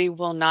really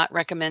will not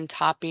recommend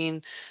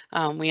topping.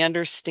 We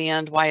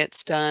understand why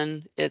it's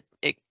done.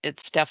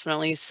 It's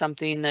definitely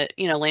something that,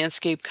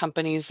 landscape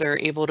companies are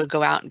able to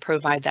go out and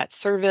provide that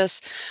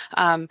service.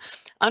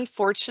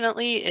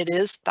 Unfortunately, it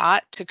is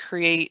thought to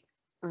create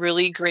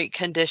really great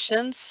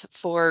conditions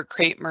for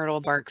crepe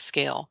myrtle bark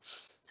scale.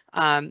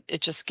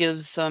 It just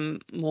gives them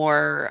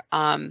more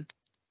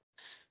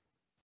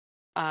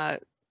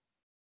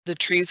the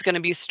tree's going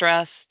to be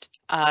stressed.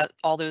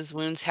 All those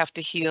wounds have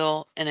to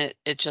heal, and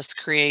it just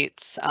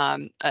creates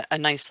a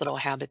nice little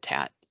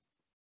habitat.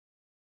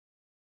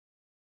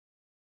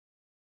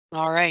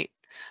 All right.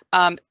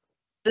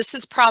 This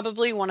is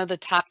probably one of the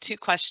top 2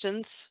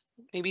 questions,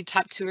 maybe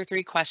top 2 or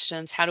 3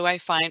 questions. How do I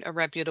find a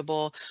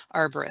reputable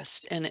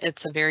arborist? And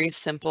it's a very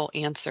simple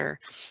answer.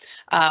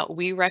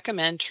 We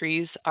recommend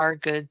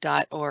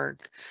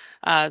treesaregood.org.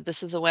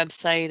 This is a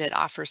website. It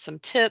offers some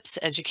tips,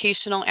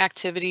 educational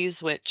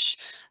activities, which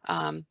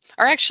are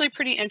actually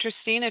pretty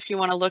interesting if you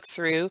want to look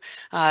through.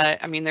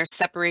 I mean, they're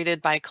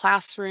separated by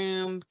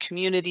classroom,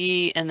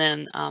 community, and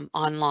then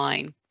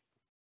online.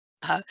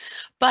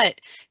 But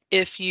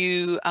if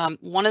you,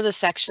 one of the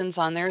sections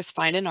on there is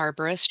find an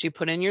arborist, you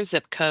put in your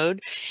zip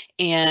code,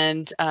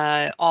 and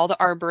all the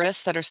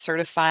arborists that are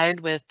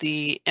certified with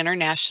the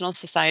International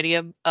Society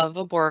of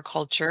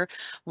Arboriculture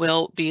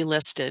will be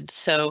listed.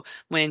 So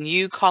when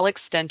you call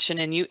extension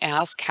and you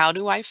ask, how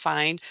do I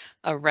find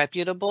a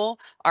reputable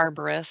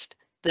arborist?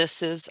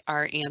 This is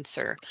our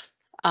answer.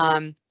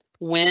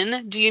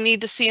 When do you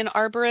need to see an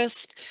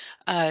arborist?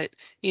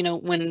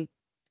 When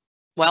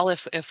well,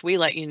 if we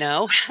let you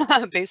know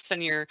based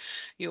on your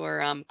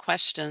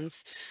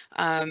questions,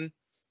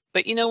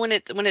 but when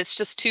it's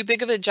just too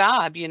big of a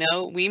job,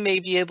 we may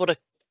be able to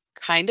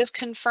kind of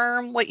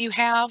confirm what you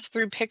have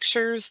through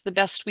pictures the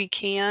best we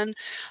can,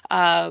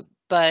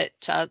 but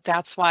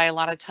that's why a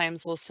lot of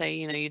times we'll say,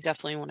 you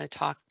definitely want to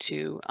talk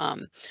to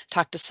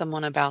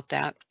someone about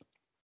that.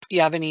 If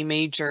you have any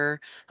major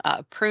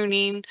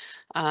pruning,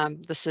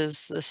 this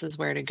is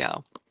where to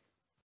go.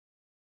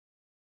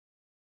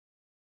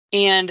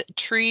 And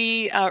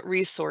tree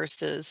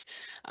resources.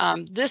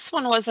 This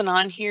one wasn't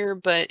on here,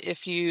 but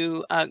if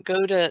you go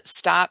to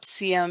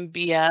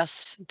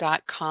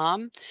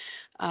stopcmbs.com,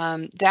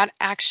 that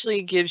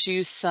actually gives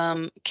you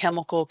some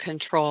chemical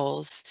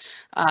controls.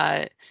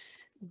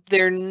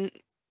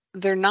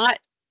 They're not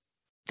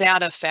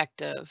that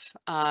effective.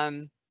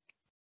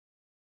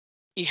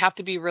 You have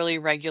to be really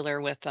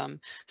regular with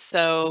them.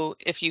 So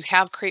if you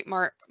have crepe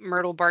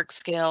myrtle bark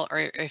scale,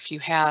 or if you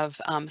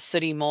have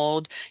sooty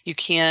mold, you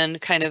can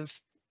kind of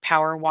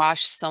power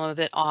wash some of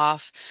it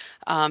off.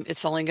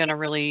 It's only going to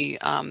really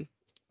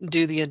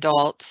do the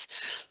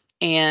adults,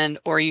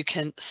 or you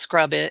can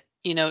scrub it,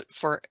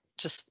 for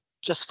just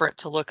for it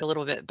to look a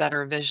little bit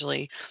better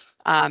visually.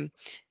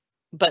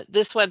 But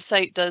this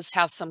website does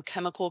have some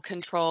chemical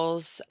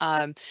controls,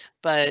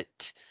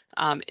 but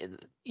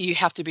you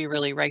have to be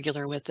really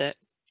regular with it.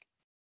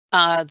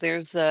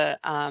 There's the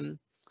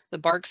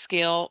Bark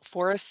Scale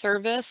Forest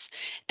Service,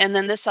 and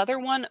then this other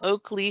one,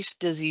 oak leaf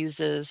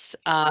diseases.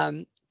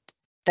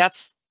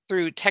 That's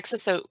through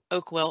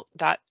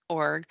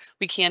texasoakwilt.org.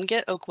 We can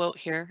get oak wilt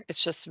here.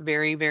 It's just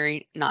very,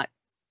 very not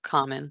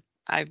common.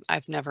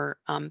 I've never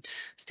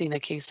seen a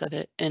case of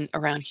it in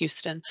around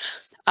Houston.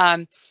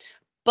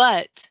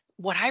 But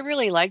what I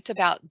really liked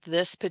about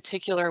this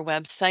particular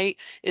website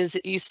is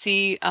that you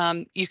see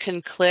you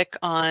can click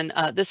on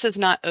this is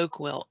not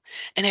oak wilt,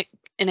 and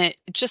it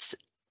just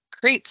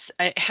creates,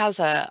 it has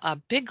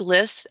a big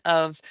list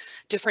of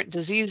different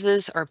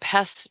diseases or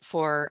pests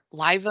for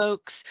live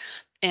oaks.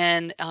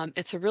 And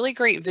it's a really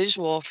great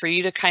visual for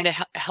you to kind of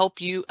help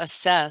you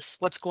assess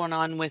what's going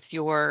on with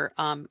your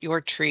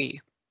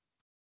tree.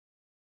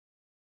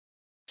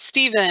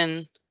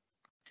 Stephen,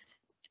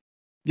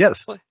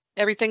 Yes.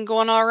 everything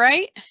going all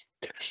right?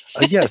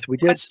 Yes, we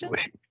did. Question?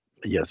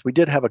 Yes, we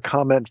did have a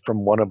comment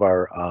from one of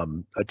our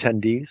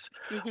attendees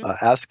Mm-hmm.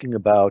 asking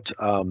about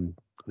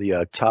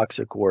the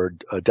toxic or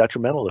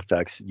detrimental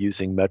effects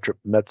using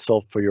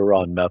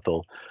metsulfuron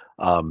methyl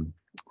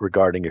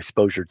regarding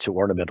exposure to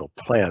ornamental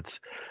plants.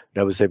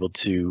 And I was able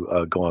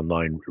to go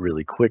online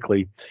really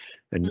quickly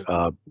and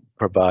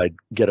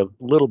get a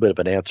little bit of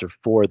an answer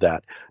for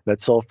that.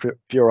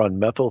 Metsulfuron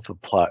methyl, if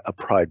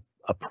applied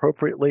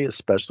appropriately,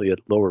 especially at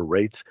lower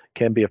rates,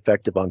 can be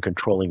effective on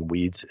controlling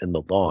weeds in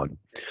the lawn.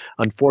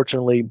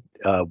 Unfortunately,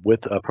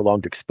 with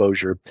prolonged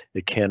exposure,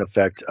 it can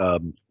affect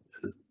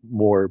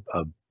more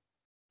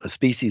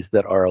species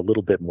that are a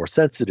little bit more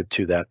sensitive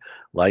to that,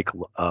 like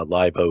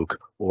live oak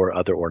or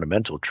other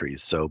ornamental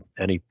trees. So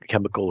any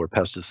chemical or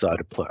pesticide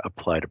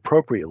applied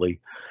appropriately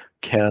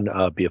can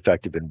be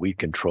effective in weed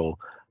control.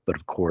 But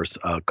of course,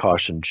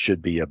 caution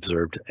should be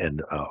observed,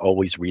 and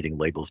always reading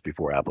labels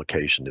before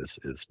application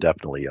is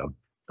definitely a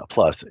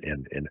plus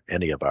in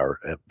any of our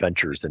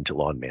ventures into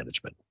lawn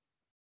management.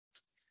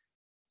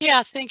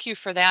 Yeah, thank you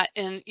for that.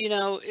 And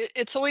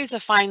it's always a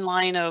fine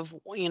line of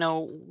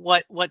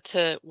what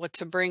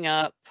to bring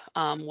up,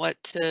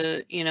 what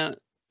to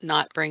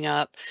not bring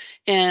up.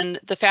 And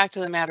the fact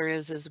of the matter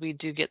is we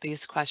do get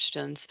these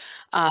questions.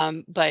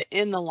 But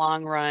in the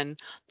long run,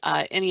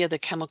 any of the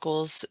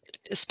chemicals,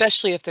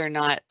 especially if they're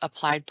not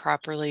applied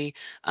properly,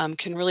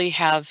 can really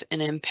have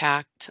an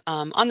impact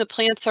on the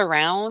plants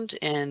around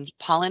and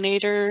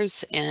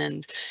pollinators,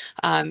 and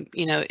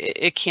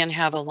it can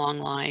have a long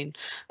line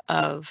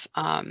of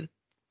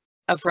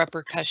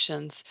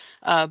repercussions.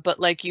 But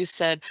like you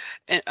said,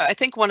 I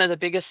think one of the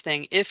biggest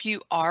thing, if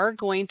you are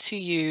going to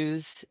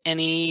use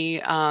any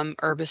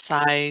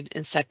herbicide,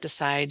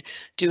 insecticide,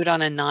 do it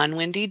on a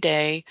non-windy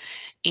day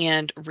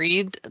and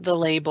read the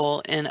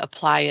label and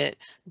apply it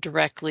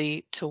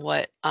directly to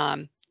what,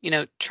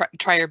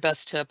 try your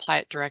best to apply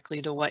it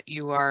directly to what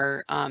you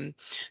are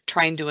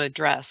trying to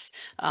address.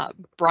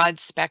 Broad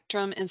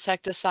spectrum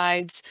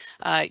insecticides,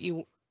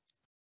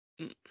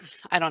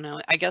 I don't know.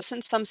 I guess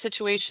in some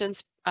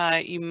situations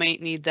you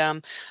might need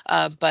them,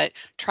 but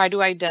try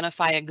to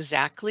identify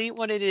exactly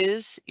what it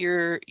is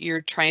you're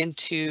trying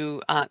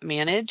to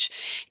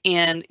manage,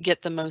 and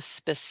get the most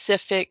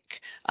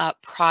specific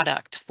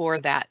product for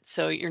that.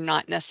 So you're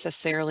not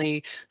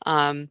necessarily,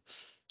 you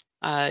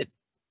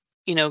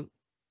know,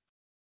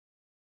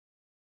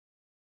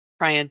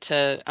 trying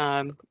to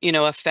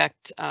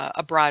affect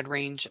a broad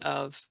range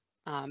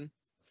um,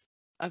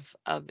 of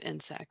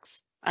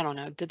insects. I don't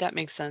know. Did that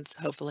make sense?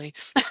 Hopefully.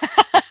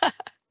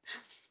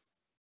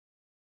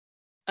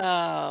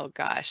 Oh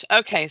gosh.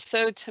 Okay,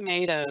 so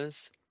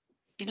tomatoes.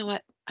 You know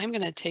what? I'm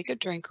gonna take a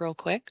drink real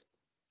quick.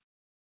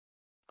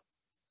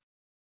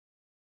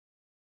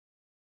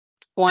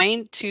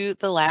 Going to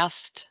the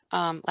last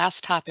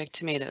topic,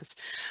 tomatoes.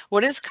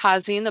 What is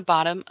causing the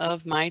bottom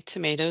of my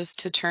tomatoes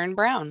to turn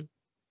brown?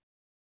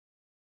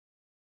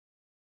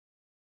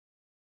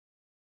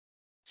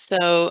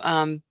 So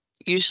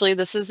usually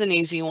this is an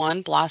easy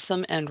one,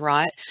 blossom end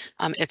rot.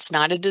 It's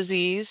not a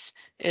disease.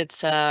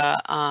 It's a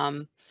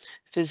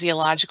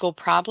physiological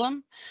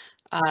problem.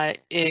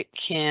 It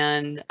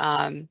can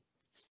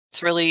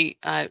It's really,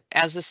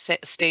 as the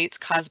states,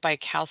 caused by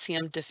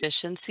calcium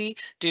deficiency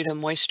due to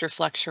moisture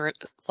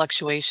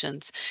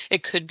fluctuations.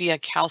 It could be a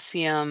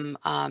calcium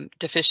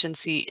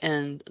deficiency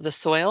in the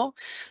soil.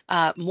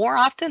 More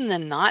often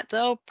than not,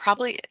 though,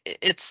 probably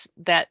it's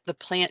that the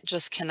plant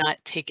just cannot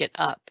take it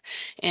up,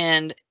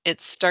 and it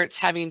starts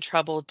having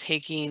trouble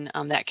taking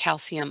that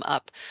calcium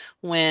up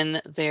when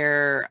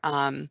there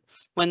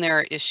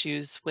are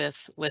issues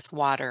with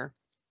water.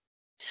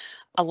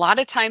 A lot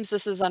of times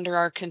this is under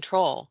our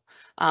control.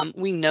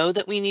 We know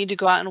that we need to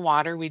go out and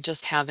water, we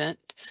just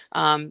haven't.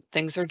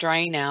 Things are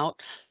drying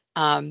out.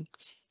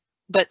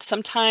 But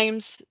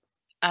sometimes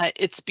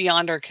it's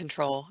beyond our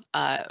control.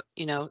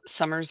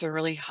 Summers are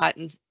really hot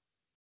and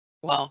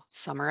well,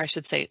 summer, I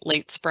should say,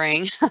 late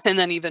spring and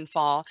then even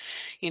fall.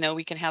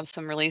 We can have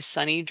some really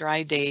sunny,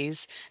 dry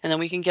days, and then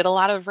we can get a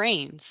lot of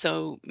rain.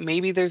 So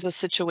maybe there's a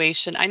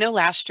situation. I know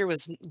last year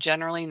was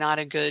generally not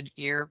a good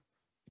year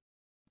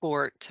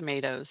for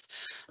tomatoes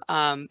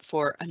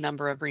for a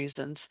number of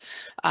reasons.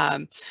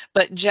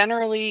 But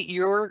generally,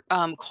 your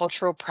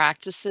cultural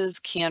practices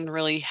can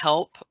really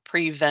help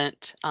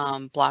prevent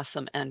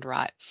blossom end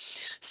rot.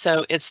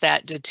 So it's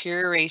that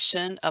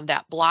deterioration of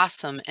that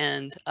blossom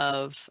end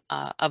of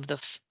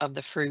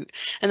the fruit,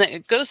 and then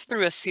it goes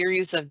through a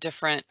series of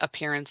different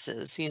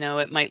appearances.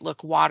 It might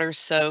look water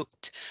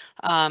soaked.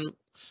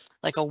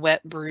 Like a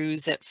wet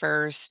bruise at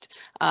first,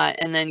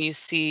 and then you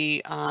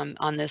see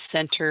on the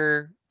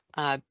center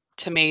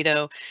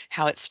tomato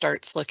how it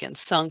starts looking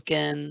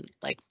sunken,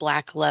 like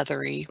black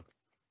leathery.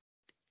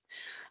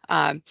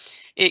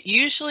 It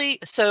usually,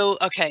 so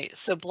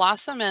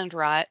blossom end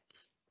rot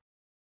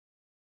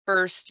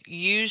first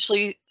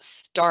usually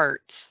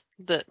starts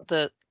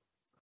the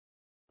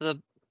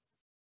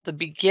the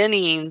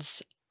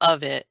beginnings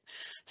of it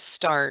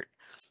start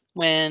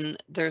when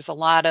there's a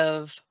lot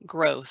of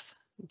growth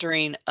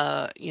during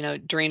a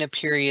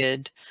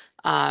period.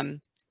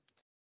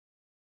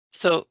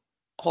 So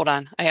hold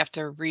on, I have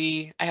to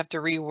rethink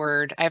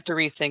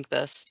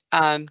this.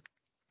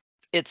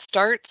 It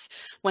starts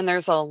when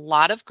there's a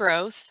lot of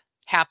growth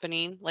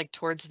happening, like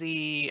towards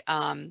the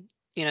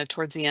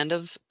end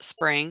of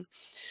spring,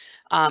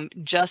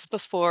 just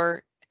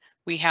before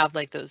we have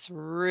like those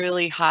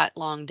really hot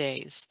long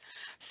days.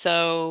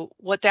 So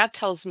what that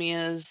tells me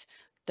is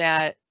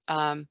that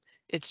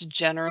it's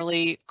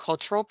generally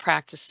cultural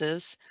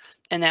practices,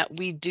 and that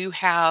we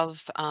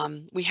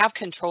have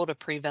control to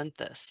prevent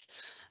this.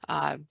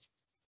 Uh,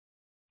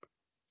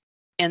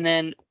 and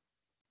then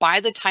by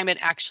the time it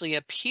actually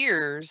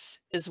appears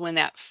is when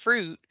that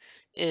fruit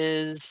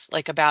is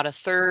like about a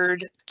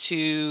third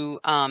to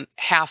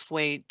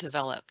halfway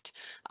developed.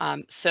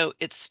 So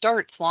it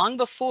starts long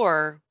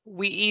before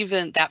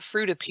that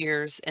fruit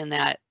appears, and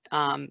that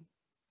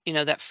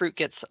fruit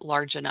gets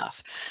large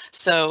enough.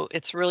 So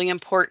it's really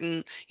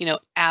important,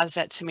 as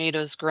that tomato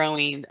is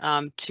growing,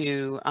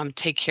 to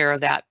take care of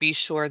that. Be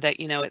sure that,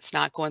 it's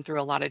not going through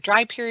a lot of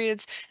dry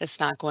periods. It's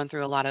not going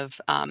through a lot of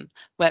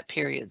wet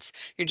periods.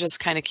 You're just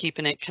kind of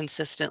keeping it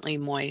consistently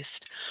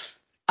moist.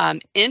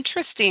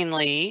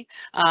 Interestingly,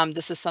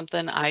 this is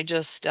something I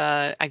guess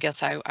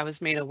I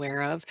was made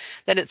aware of,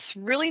 that it's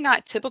really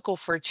not typical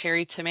for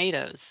cherry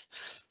tomatoes,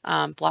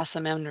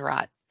 blossom end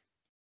rot.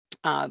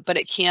 But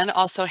it can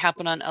also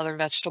happen on other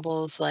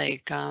vegetables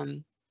like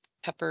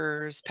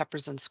peppers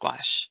and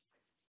squash.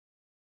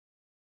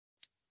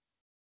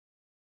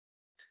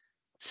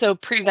 So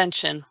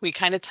prevention, we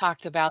kind of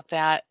talked about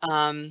that.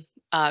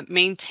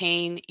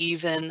 Maintain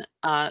even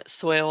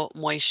soil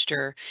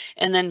moisture,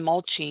 and then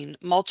mulching.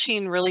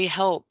 Mulching really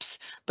helps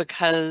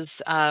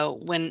because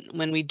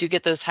when we do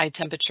get those high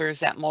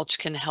temperatures, that mulch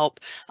can help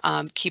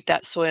keep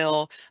that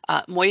soil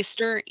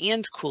moister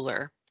and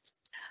cooler.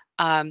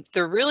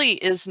 There really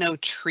is no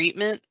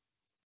treatment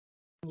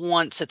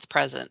once it's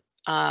present.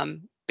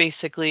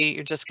 Basically,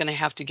 you're just going to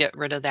have to get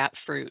rid of that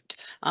fruit.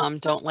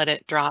 Don't let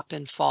it drop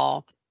and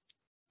fall.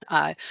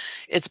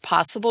 It's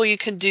possible you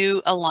can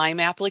do a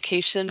lime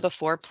application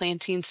before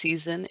planting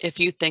season if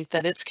you think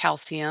that it's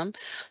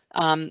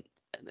um,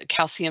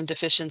 calcium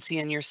deficiency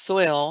in your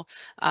soil,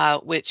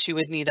 which you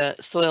would need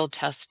a soil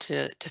test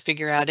to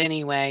figure out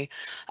anyway.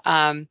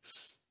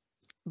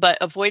 But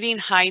avoiding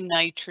high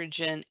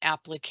nitrogen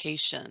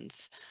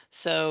applications.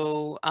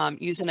 So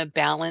using a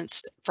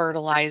balanced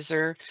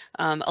fertilizer,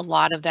 a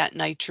lot of that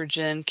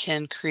nitrogen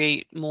can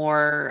create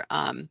more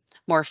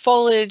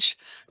foliage,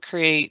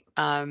 create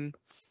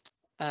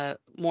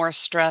more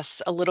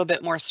stress, a little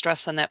bit more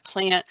stress on that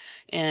plant,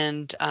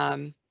 and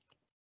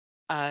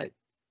uh,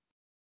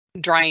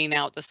 drying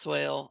out the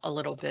soil a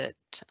little bit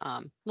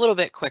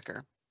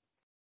quicker.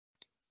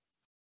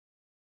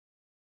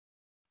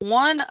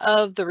 One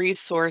of the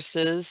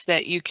resources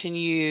that you can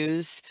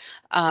use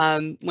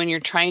when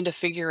you're trying to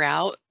figure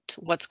out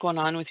what's going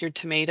on with your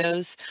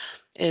tomatoes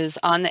is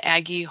on the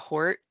Aggie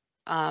Hort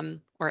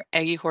or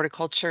Aggie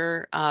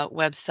Horticulture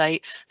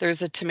website.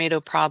 There's a tomato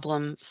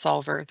problem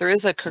solver. There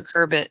is a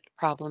cucurbit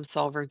problem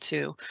solver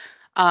too.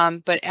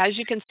 But as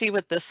you can see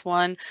with this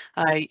one,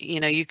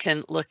 you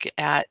can look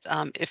at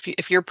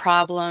if your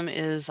problem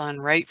is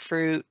on ripe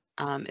fruit,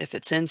 if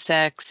it's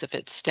insects, if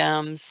it's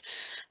stems.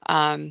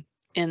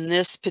 In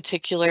this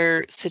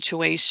particular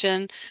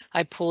situation,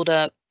 I pulled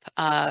up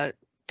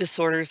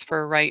disorders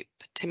for ripe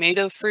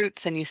tomato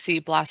fruits, and you see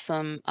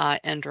blossom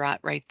end rot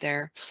right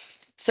there.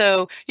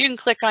 So you can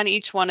click on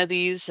each one of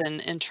these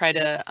and try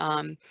to,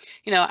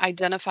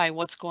 identify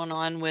what's going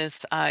on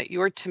with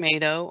your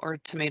tomato or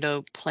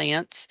tomato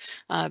plants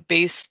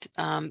based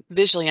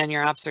visually on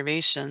your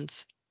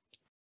observations.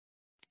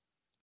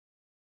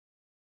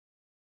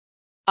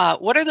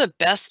 What are the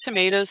best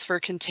tomatoes for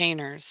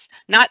containers?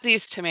 Not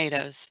these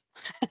tomatoes.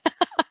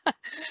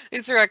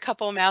 These are a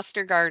couple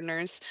master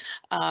gardeners.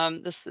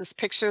 This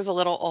picture is a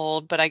little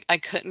old, but I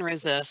couldn't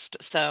resist.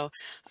 So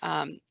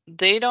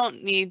they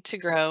don't need to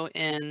grow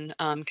in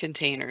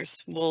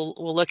containers. We'll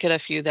look at a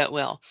few that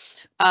will.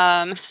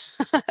 Um,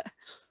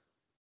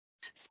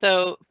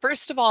 So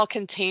first of all,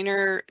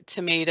 container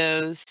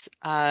tomatoes,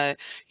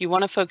 you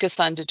want to focus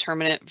on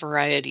determinate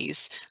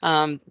varieties.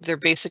 They're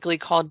basically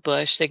called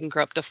bush. They can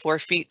grow up to 4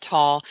 feet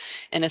tall,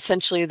 and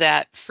essentially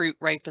that fruit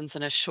ripens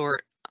in a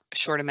short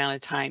amount of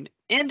time.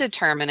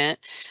 Indeterminate,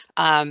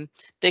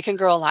 they can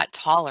grow a lot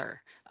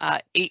taller,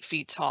 8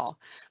 feet tall.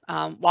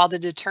 While the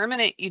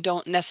determinate, you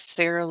don't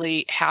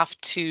necessarily have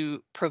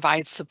to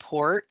provide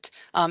support.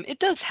 It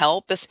does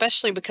help,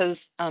 especially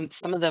because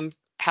some of them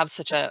have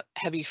such a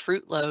heavy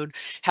fruit load.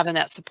 Having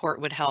that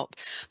support would help.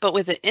 But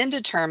with the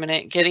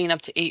indeterminate, getting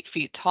up to 8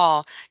 feet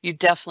tall, you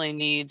definitely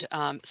need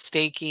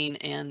staking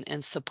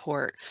and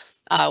support.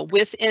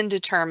 With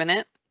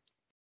indeterminate,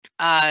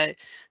 uh,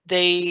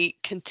 they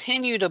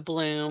continue to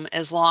bloom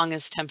as long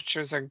as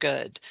temperatures are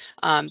good.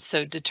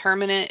 So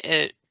determinate,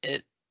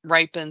 it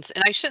ripens,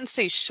 and I shouldn't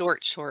say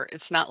short.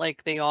 It's not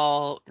like they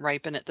all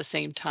ripen at the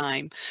same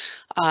time.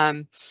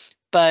 Um,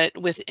 but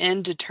with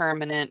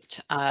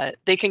indeterminate,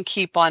 they can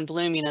keep on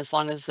blooming as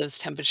long as those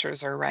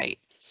temperatures are right.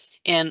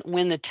 And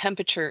when the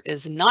temperature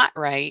is not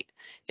right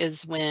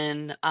is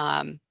when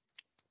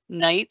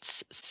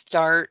nights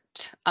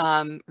start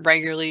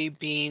regularly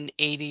being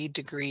 80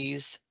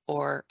 degrees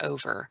or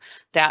over.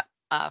 That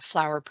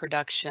flower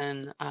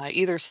production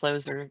either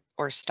slows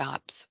or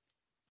stops.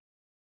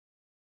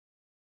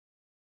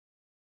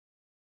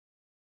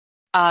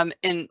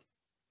 And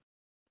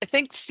I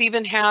think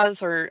Stephen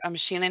has, or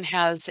Shannon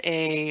has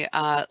a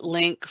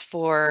link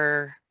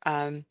for,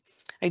 I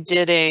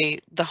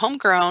did the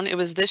homegrown, it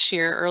was this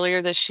year,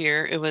 earlier this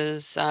year, it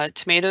was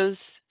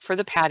tomatoes for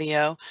the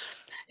patio.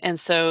 And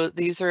so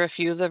these are a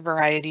few of the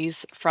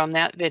varieties from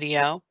that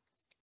video.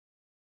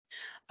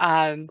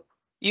 Um,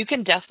 you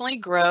can definitely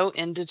grow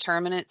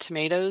indeterminate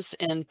tomatoes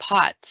in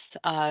pots.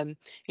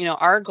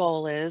 Our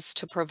goal is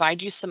to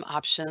provide you some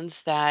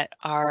options that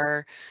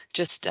are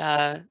just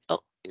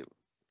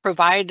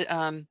provide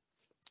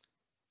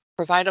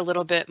provide a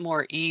little bit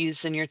more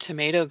ease in your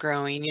tomato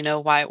growing.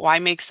 Why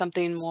make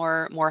something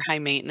more high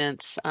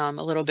maintenance, a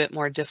little bit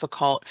more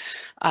difficult?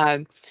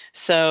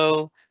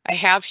 So I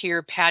have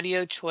here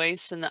patio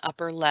choice in the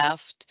upper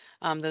left.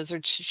 Those are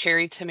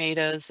cherry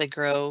tomatoes. They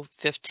grow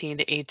 15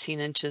 to 18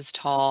 inches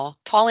tall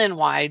and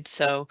wide.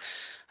 So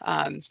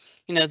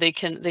they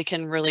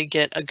can really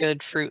get a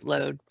good fruit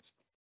load.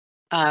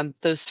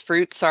 Those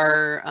fruits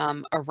are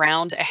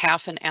around a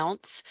half an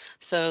ounce,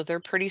 so they're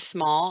pretty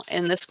small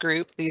in this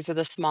group. These are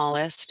the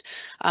smallest.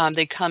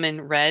 They come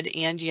in red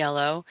and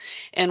yellow.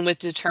 And with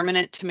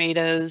determinate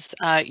tomatoes,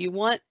 you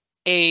want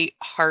a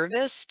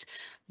harvest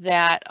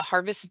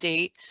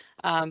date,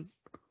 um,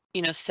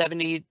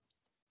 70,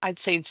 I'd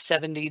say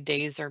 70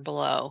 days or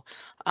below,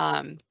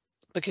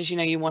 because,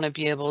 you want to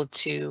be able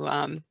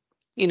to,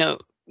 you know,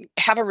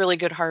 have a really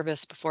good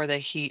harvest before the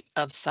heat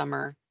of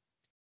summer.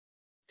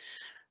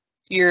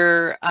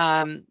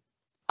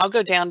 I'll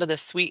go down to the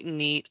sweet and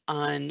neat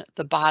on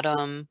the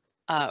bottom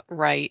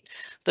right.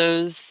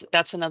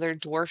 That's another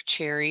dwarf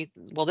cherry.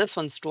 Well, this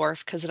one's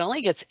dwarf because it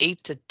only gets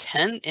 8 to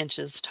 10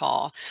 inches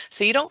tall.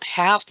 So you don't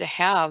have to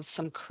have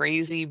some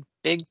crazy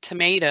big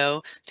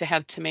tomato to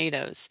have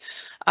tomatoes.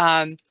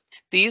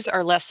 These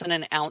are less than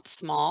an ounce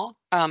small,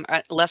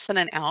 less than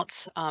an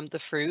ounce, the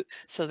fruit.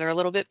 So they're a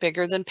little bit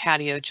bigger than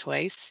patio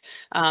choice.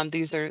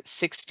 These are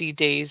 60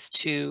 days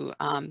to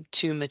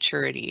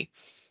maturity.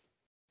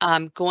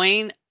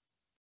 Going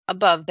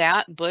above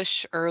that,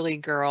 bush early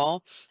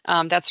girl,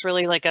 that's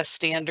really like a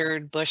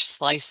standard bush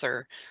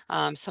slicer,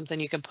 something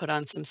you can put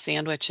on some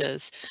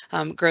sandwiches.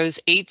 Grows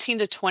 18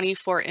 to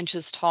 24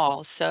 inches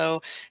tall,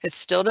 so it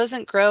still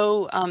doesn't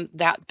grow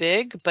that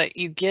big, but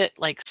you get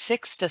like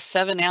 6 to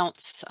 7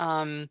 ounce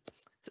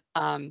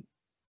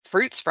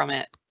fruits from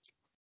it.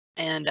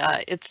 And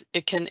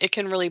it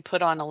can really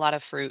put on a lot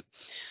of fruit.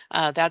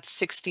 That's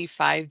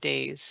 65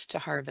 days to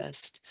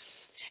harvest.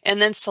 And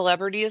then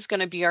celebrity is going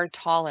to be our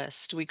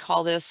tallest. We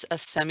call this a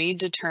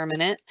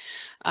semi-determinate.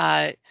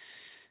 Uh,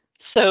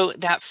 so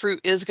that fruit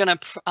is going to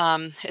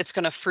it's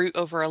going to fruit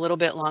over a little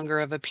bit longer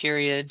of a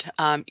period.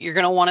 You're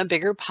going to want a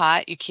bigger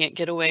pot. You can't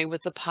get away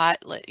with the pot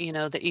that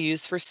you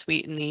use for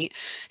sweet and neat.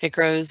 It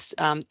grows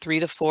 3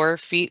 to 4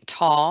 feet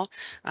tall.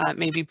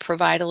 Maybe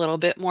provide a little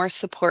bit more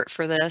support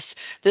for this.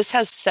 This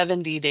has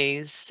 70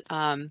 days.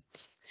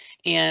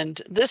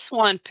 And this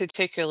one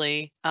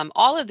particularly,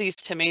 all of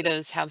these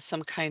tomatoes have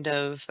some kind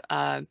of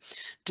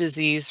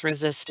disease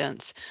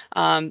resistance.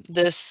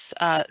 This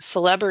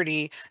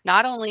celebrity,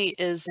 not only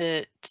is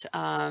it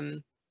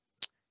an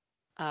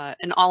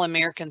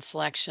All-American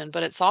selection,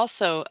 but it's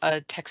also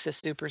a Texas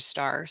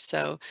superstar.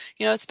 So,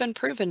 it's been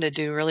proven to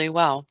do really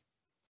well.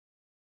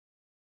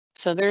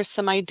 So there's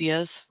some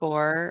ideas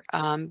for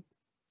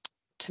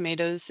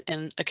tomatoes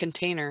in a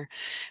container.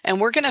 And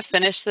we're going to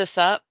finish this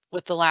up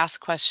with the last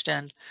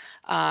question.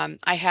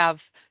 I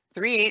have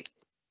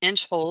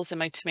 3/8-inch holes in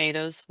my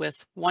tomatoes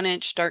with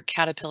 1-inch dark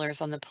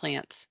caterpillars on the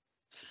plants.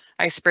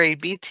 I sprayed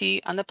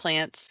BT on the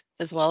plants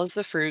as well as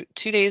the fruit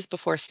 2 days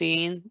before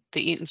seeing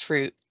the eaten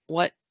fruit.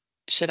 What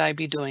should I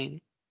be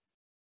doing?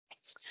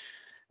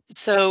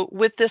 So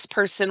with this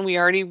person, we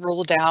already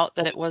ruled out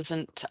that it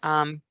wasn't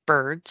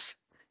birds.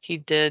 He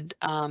did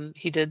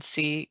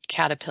see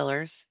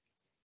caterpillars,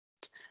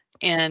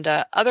 and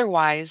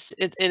otherwise,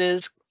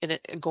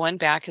 going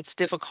back. It's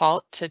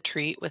difficult to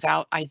treat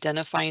without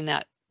identifying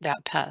that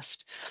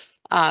pest.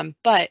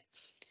 But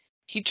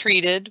he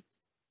treated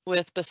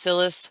with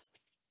Bacillus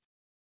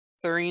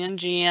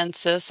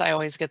thuringiensis, I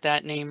always get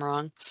that name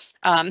wrong,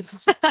 um,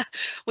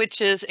 which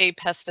is a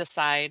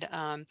pesticide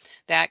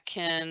that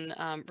can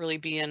really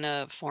be in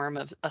a form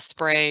of a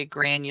spray,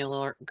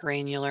 granular,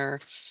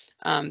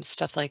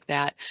 stuff like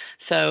that.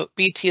 So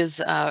BT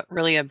is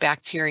really a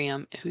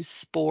bacterium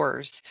whose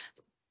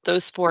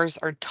those spores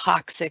are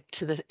toxic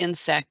to the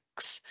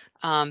insects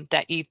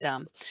that eat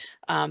them.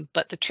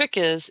 But the trick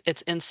is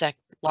it's insect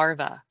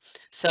larvae.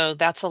 So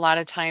that's a lot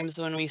of times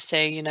when we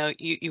say,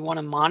 you want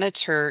to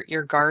monitor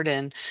your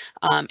garden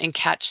and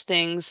catch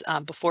things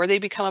before they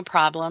become a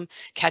problem,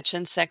 catch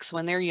insects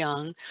when they're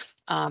young,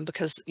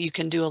 because you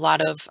can do a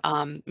lot of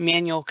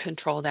manual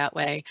control that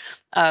way.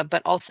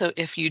 But also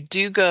if you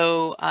do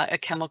go a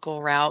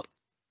chemical route,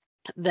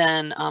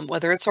 then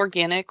whether it's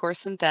organic or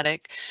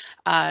synthetic,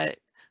 a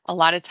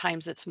lot of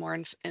times it's more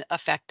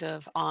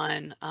effective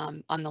on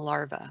the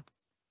larva.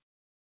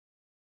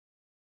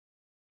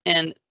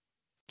 And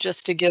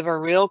just to give a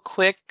real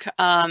quick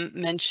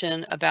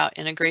mention about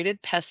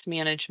integrated pest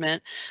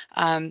management,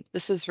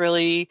 this is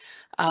really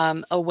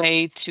a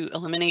way to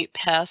eliminate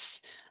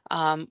pests,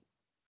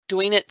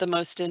 doing it the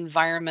most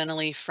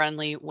environmentally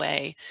friendly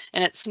way.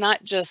 And it's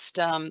not just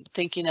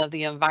thinking of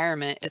the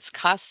environment, it's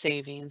cost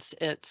savings.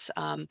 It's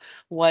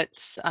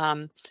what's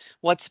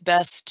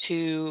best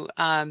to,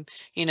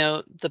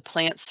 the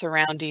plants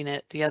surrounding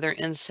it, the other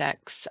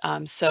insects.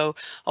 So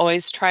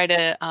always try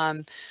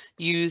to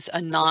use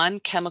a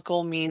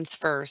non-chemical means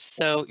first.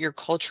 So your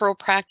cultural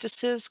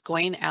practices,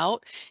 going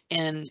out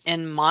and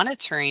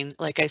monitoring,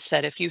 like I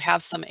said, if you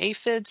have some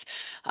aphids,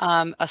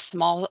 a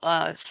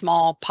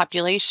small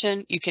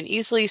population, you can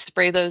easily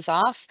spray those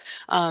off.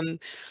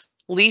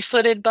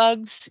 Leaf-footed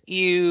bugs,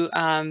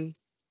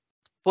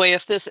 boy,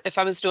 if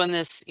I was doing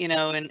this, in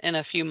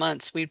a few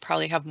months, we'd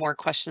probably have more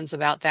questions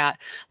about that.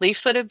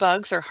 Leaf-footed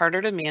bugs are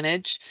harder to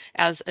manage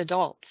as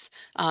adults.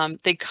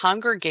 They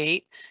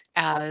congregate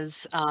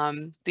as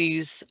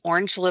these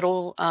orange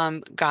little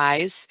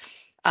guys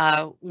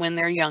when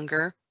they're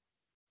younger.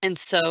 And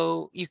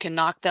so you can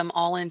knock them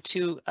all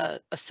into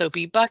a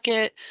soapy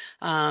bucket,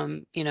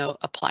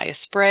 apply a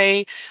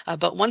spray.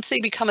 But once they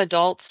become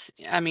adults,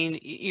 I mean,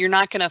 you're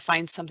not going to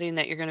find something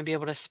that you're going to be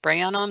able to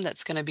spray on them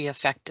that's going to be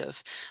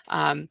effective.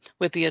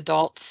 With the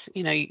adults,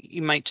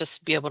 you might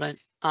just be able to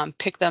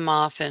pick them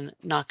off and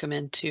knock them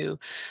into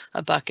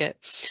a bucket.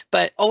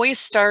 But always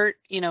start,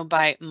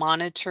 by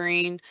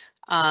monitoring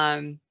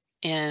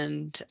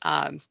and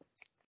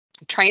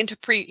trying to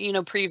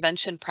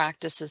prevention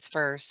practices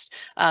first,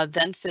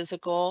 then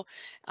physical.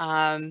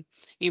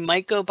 You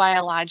might go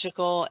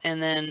biological,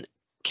 and then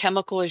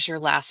chemical is your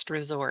last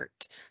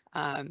resort.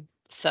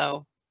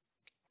 So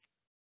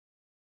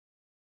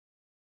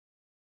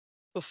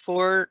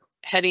before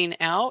heading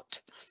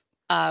out,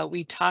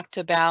 we talked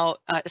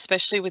about,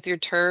 especially with your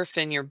turf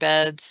and your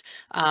beds,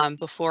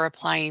 before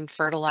applying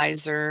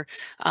fertilizer,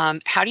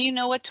 how do you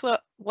know what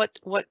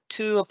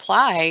to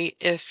apply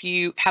if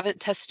you haven't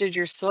tested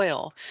your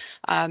soil?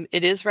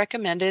 It is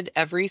recommended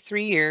every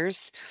 3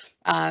 years.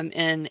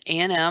 In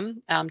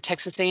A&M,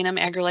 Texas A&M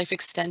AgriLife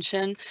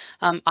Extension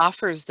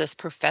offers this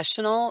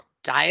professional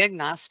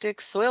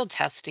diagnostic soil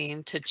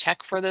testing to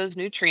check for those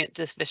nutrient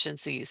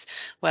deficiencies,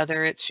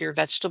 whether it's your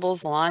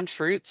vegetables, lawn,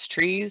 fruits,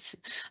 trees,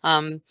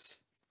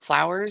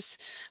 flowers.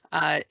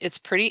 It's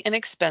pretty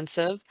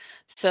inexpensive.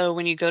 So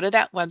when you go to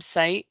that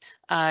website,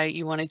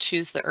 you want to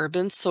choose the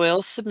urban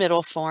soil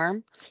submittal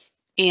form.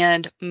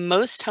 And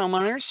most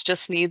homeowners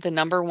just need the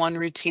number one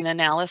routine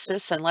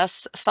analysis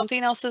unless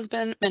something else has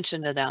been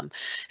mentioned to them.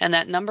 And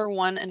that number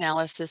one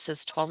analysis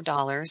is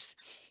 $12.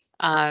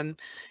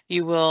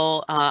 You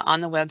will,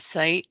 on the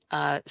website,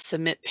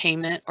 submit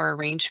payment or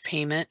arrange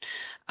payment.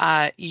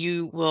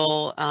 You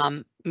will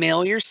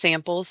mail your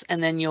samples,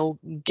 and then you'll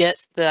get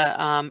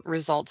the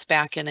results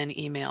back in an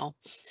email.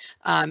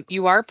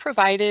 You are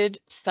provided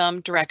some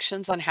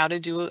directions on how to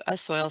do a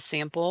soil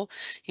sample.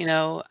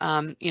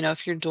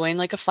 If you're doing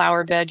like a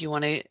flower bed, you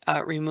want to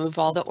remove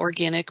all the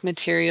organic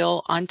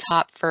material on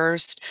top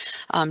first,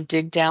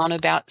 dig down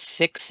about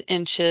 6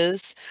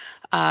 inches,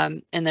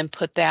 and then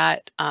put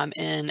that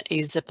in a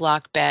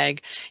Ziploc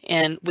bag.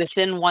 And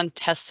within one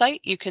test site,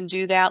 you can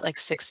do that like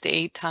 6 to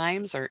 8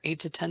 times or 8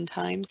 to 10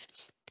 times.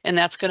 And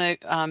that's going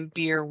to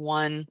be your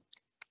one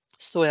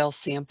soil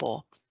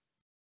sample.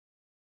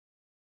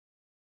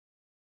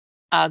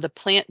 the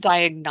plant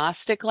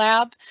diagnostic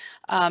lab.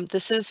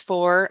 This is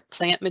for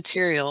plant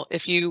material.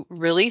 If you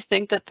really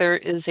think that there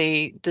is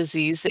a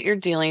disease that you're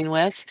dealing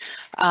with,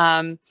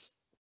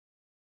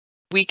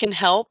 we can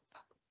help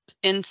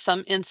in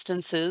some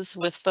instances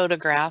with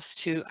photographs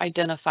to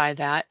identify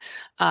that,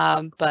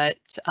 but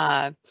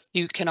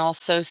you can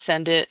also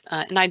send it,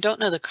 and I don't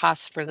know the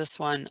cost for this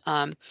one,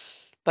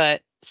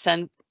 but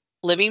send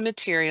living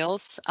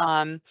materials.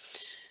 I'm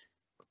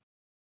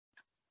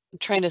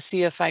trying to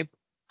see if I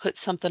put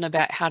something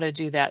about how to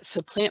do that.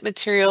 So plant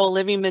material,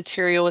 living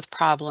material with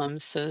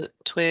problems, so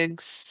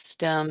twigs,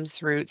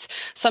 stems,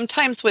 roots.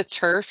 Sometimes with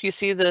turf, you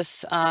see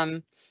this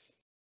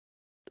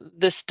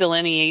this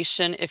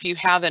delineation. If you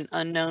have an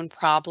unknown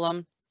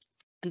problem,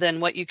 then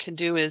what you can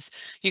do is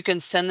you can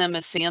send them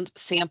a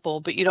sample,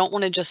 but you don't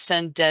want to just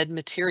send dead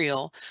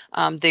material.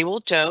 They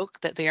will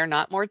joke that they are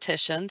not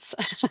morticians.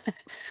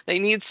 They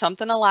need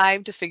something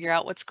alive to figure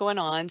out what's going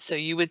on. So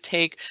you would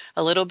take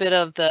a little bit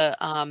of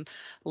the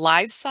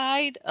live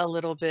side, a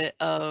little bit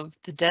of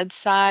the dead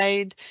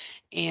side,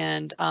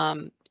 and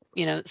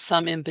you know,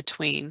 some in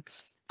between.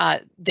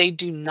 They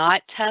do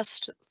not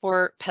test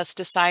for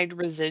pesticide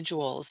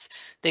residuals.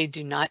 They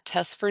do not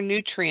test for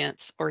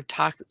nutrients or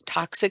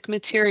toxic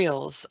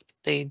materials.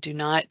 They do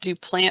not do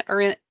plant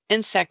or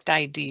insect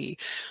ID.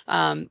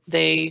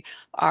 They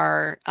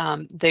are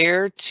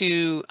there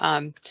to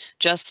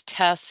just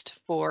test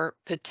for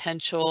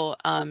potential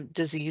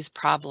disease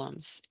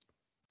problems.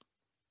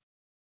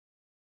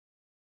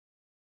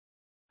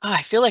 Oh,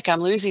 I feel like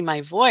I'm losing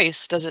my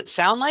voice. Does it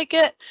sound like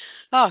it?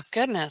 Oh,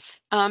 goodness.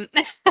 All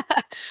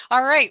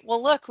right.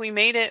 Well, look, we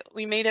made it.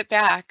 We made it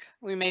back.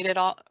 We made it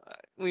all.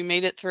 We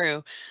made it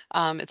through.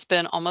 It's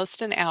been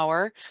almost an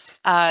hour.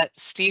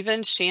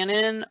 Stephen,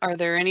 Shannon, are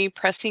there any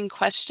pressing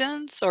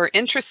questions or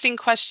interesting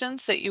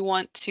questions that you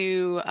want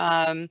to,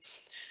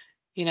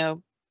 you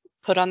know,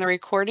 put on the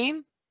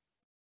recording?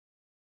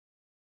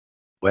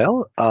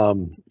 Well,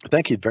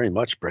 thank you very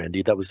much,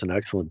 Brandi. That was an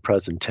excellent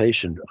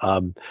presentation.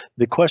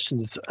 The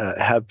questions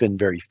have been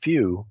very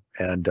few,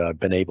 and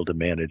been able to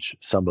manage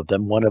some of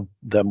them. One of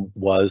them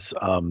was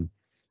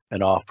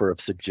an offer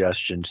of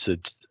suggestion: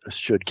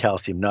 should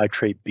calcium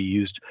nitrate be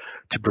used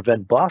to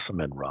prevent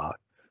blossom end rot?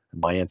 And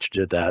my answer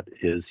to that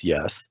is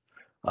yes.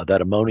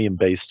 That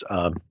ammonium-based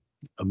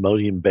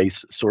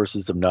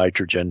sources of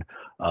nitrogen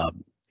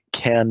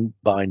can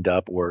bind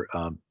up or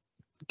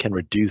can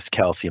reduce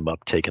calcium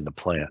uptake in the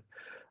plant.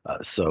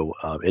 So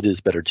it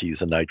is better to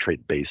use a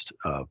nitrate-based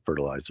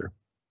fertilizer.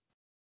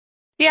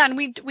 Yeah, and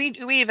we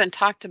even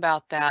talked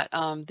about that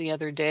the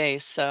other day.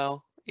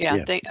 So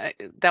yeah, Yeah.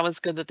 that was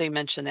good that they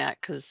mentioned that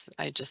because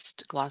I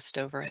just glossed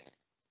over it.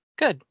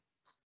 Good.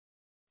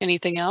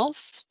 Anything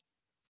else?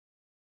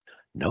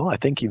 No, I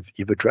think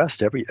you've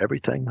addressed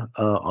everything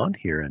on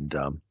here, and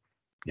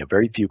yeah,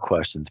 very few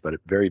questions, but a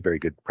very, very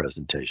good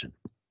presentation.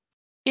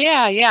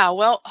 Yeah, yeah.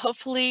 Well,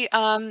 hopefully,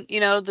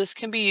 you know, this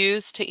can be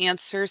used to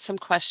answer some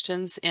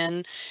questions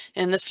in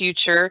the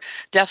future.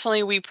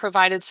 Definitely, we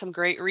provided some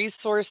great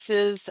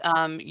resources.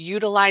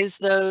 Utilize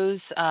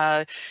those.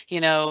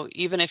 You know,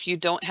 even if you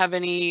don't have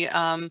any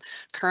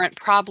current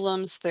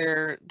problems,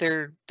 they're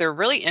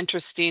really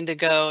interesting to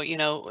go. You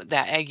know,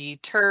 that Aggie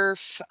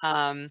turf,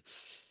 um,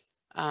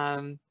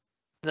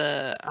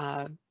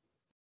 the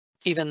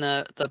even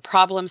the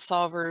problem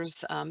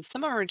solvers.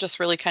 Some of them are just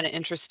really kind of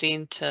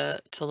interesting to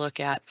look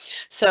at.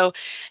 So,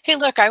 hey,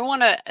 look, I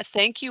want to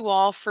thank you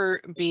all for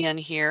being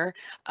here.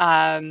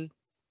 Um,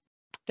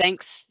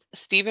 Thanks,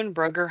 Stephen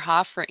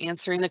Brogerhoff, for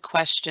answering the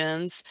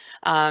questions.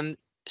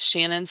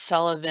 Shannon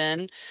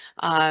Sullivan,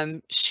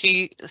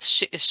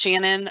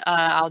 Shannon,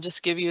 I'll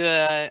give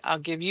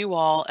you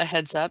all a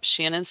heads up.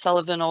 Shannon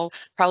Sullivan will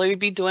probably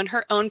be doing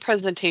her own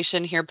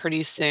presentation here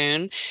pretty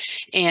soon.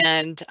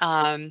 And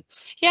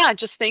yeah,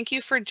 just thank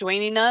you for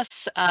joining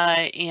us.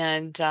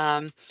 And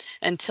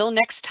until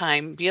next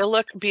time, be on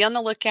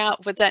the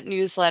lookout with that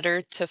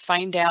newsletter to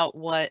find out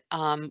what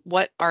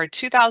our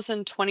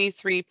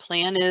 2023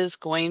 plan is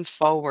going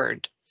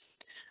forward.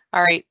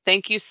 All right,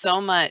 thank you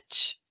so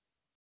much.